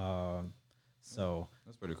 So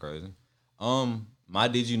That's pretty crazy. My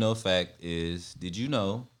did you know fact is, did you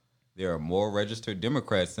know there are more registered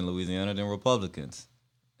Democrats in Louisiana than Republicans?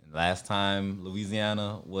 And last time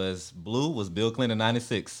Louisiana was blue was Bill Clinton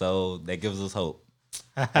 '96, so that gives us hope.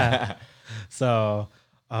 So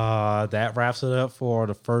that wraps it up for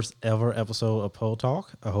the first ever episode of Poe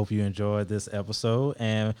Talk. I hope you enjoyed this episode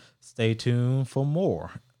and stay tuned for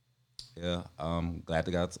more. Yeah, glad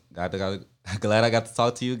I got to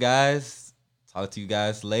talk to you guys. Talk to you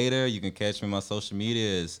guys later. You can catch me on my social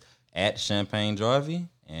media is at Champagne Jarvie,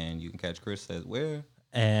 and you can catch Chris at where.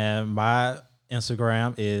 And my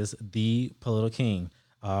Instagram is the Political King.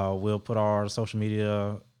 We'll put our social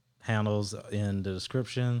media handles in the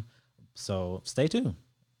description. So stay tuned.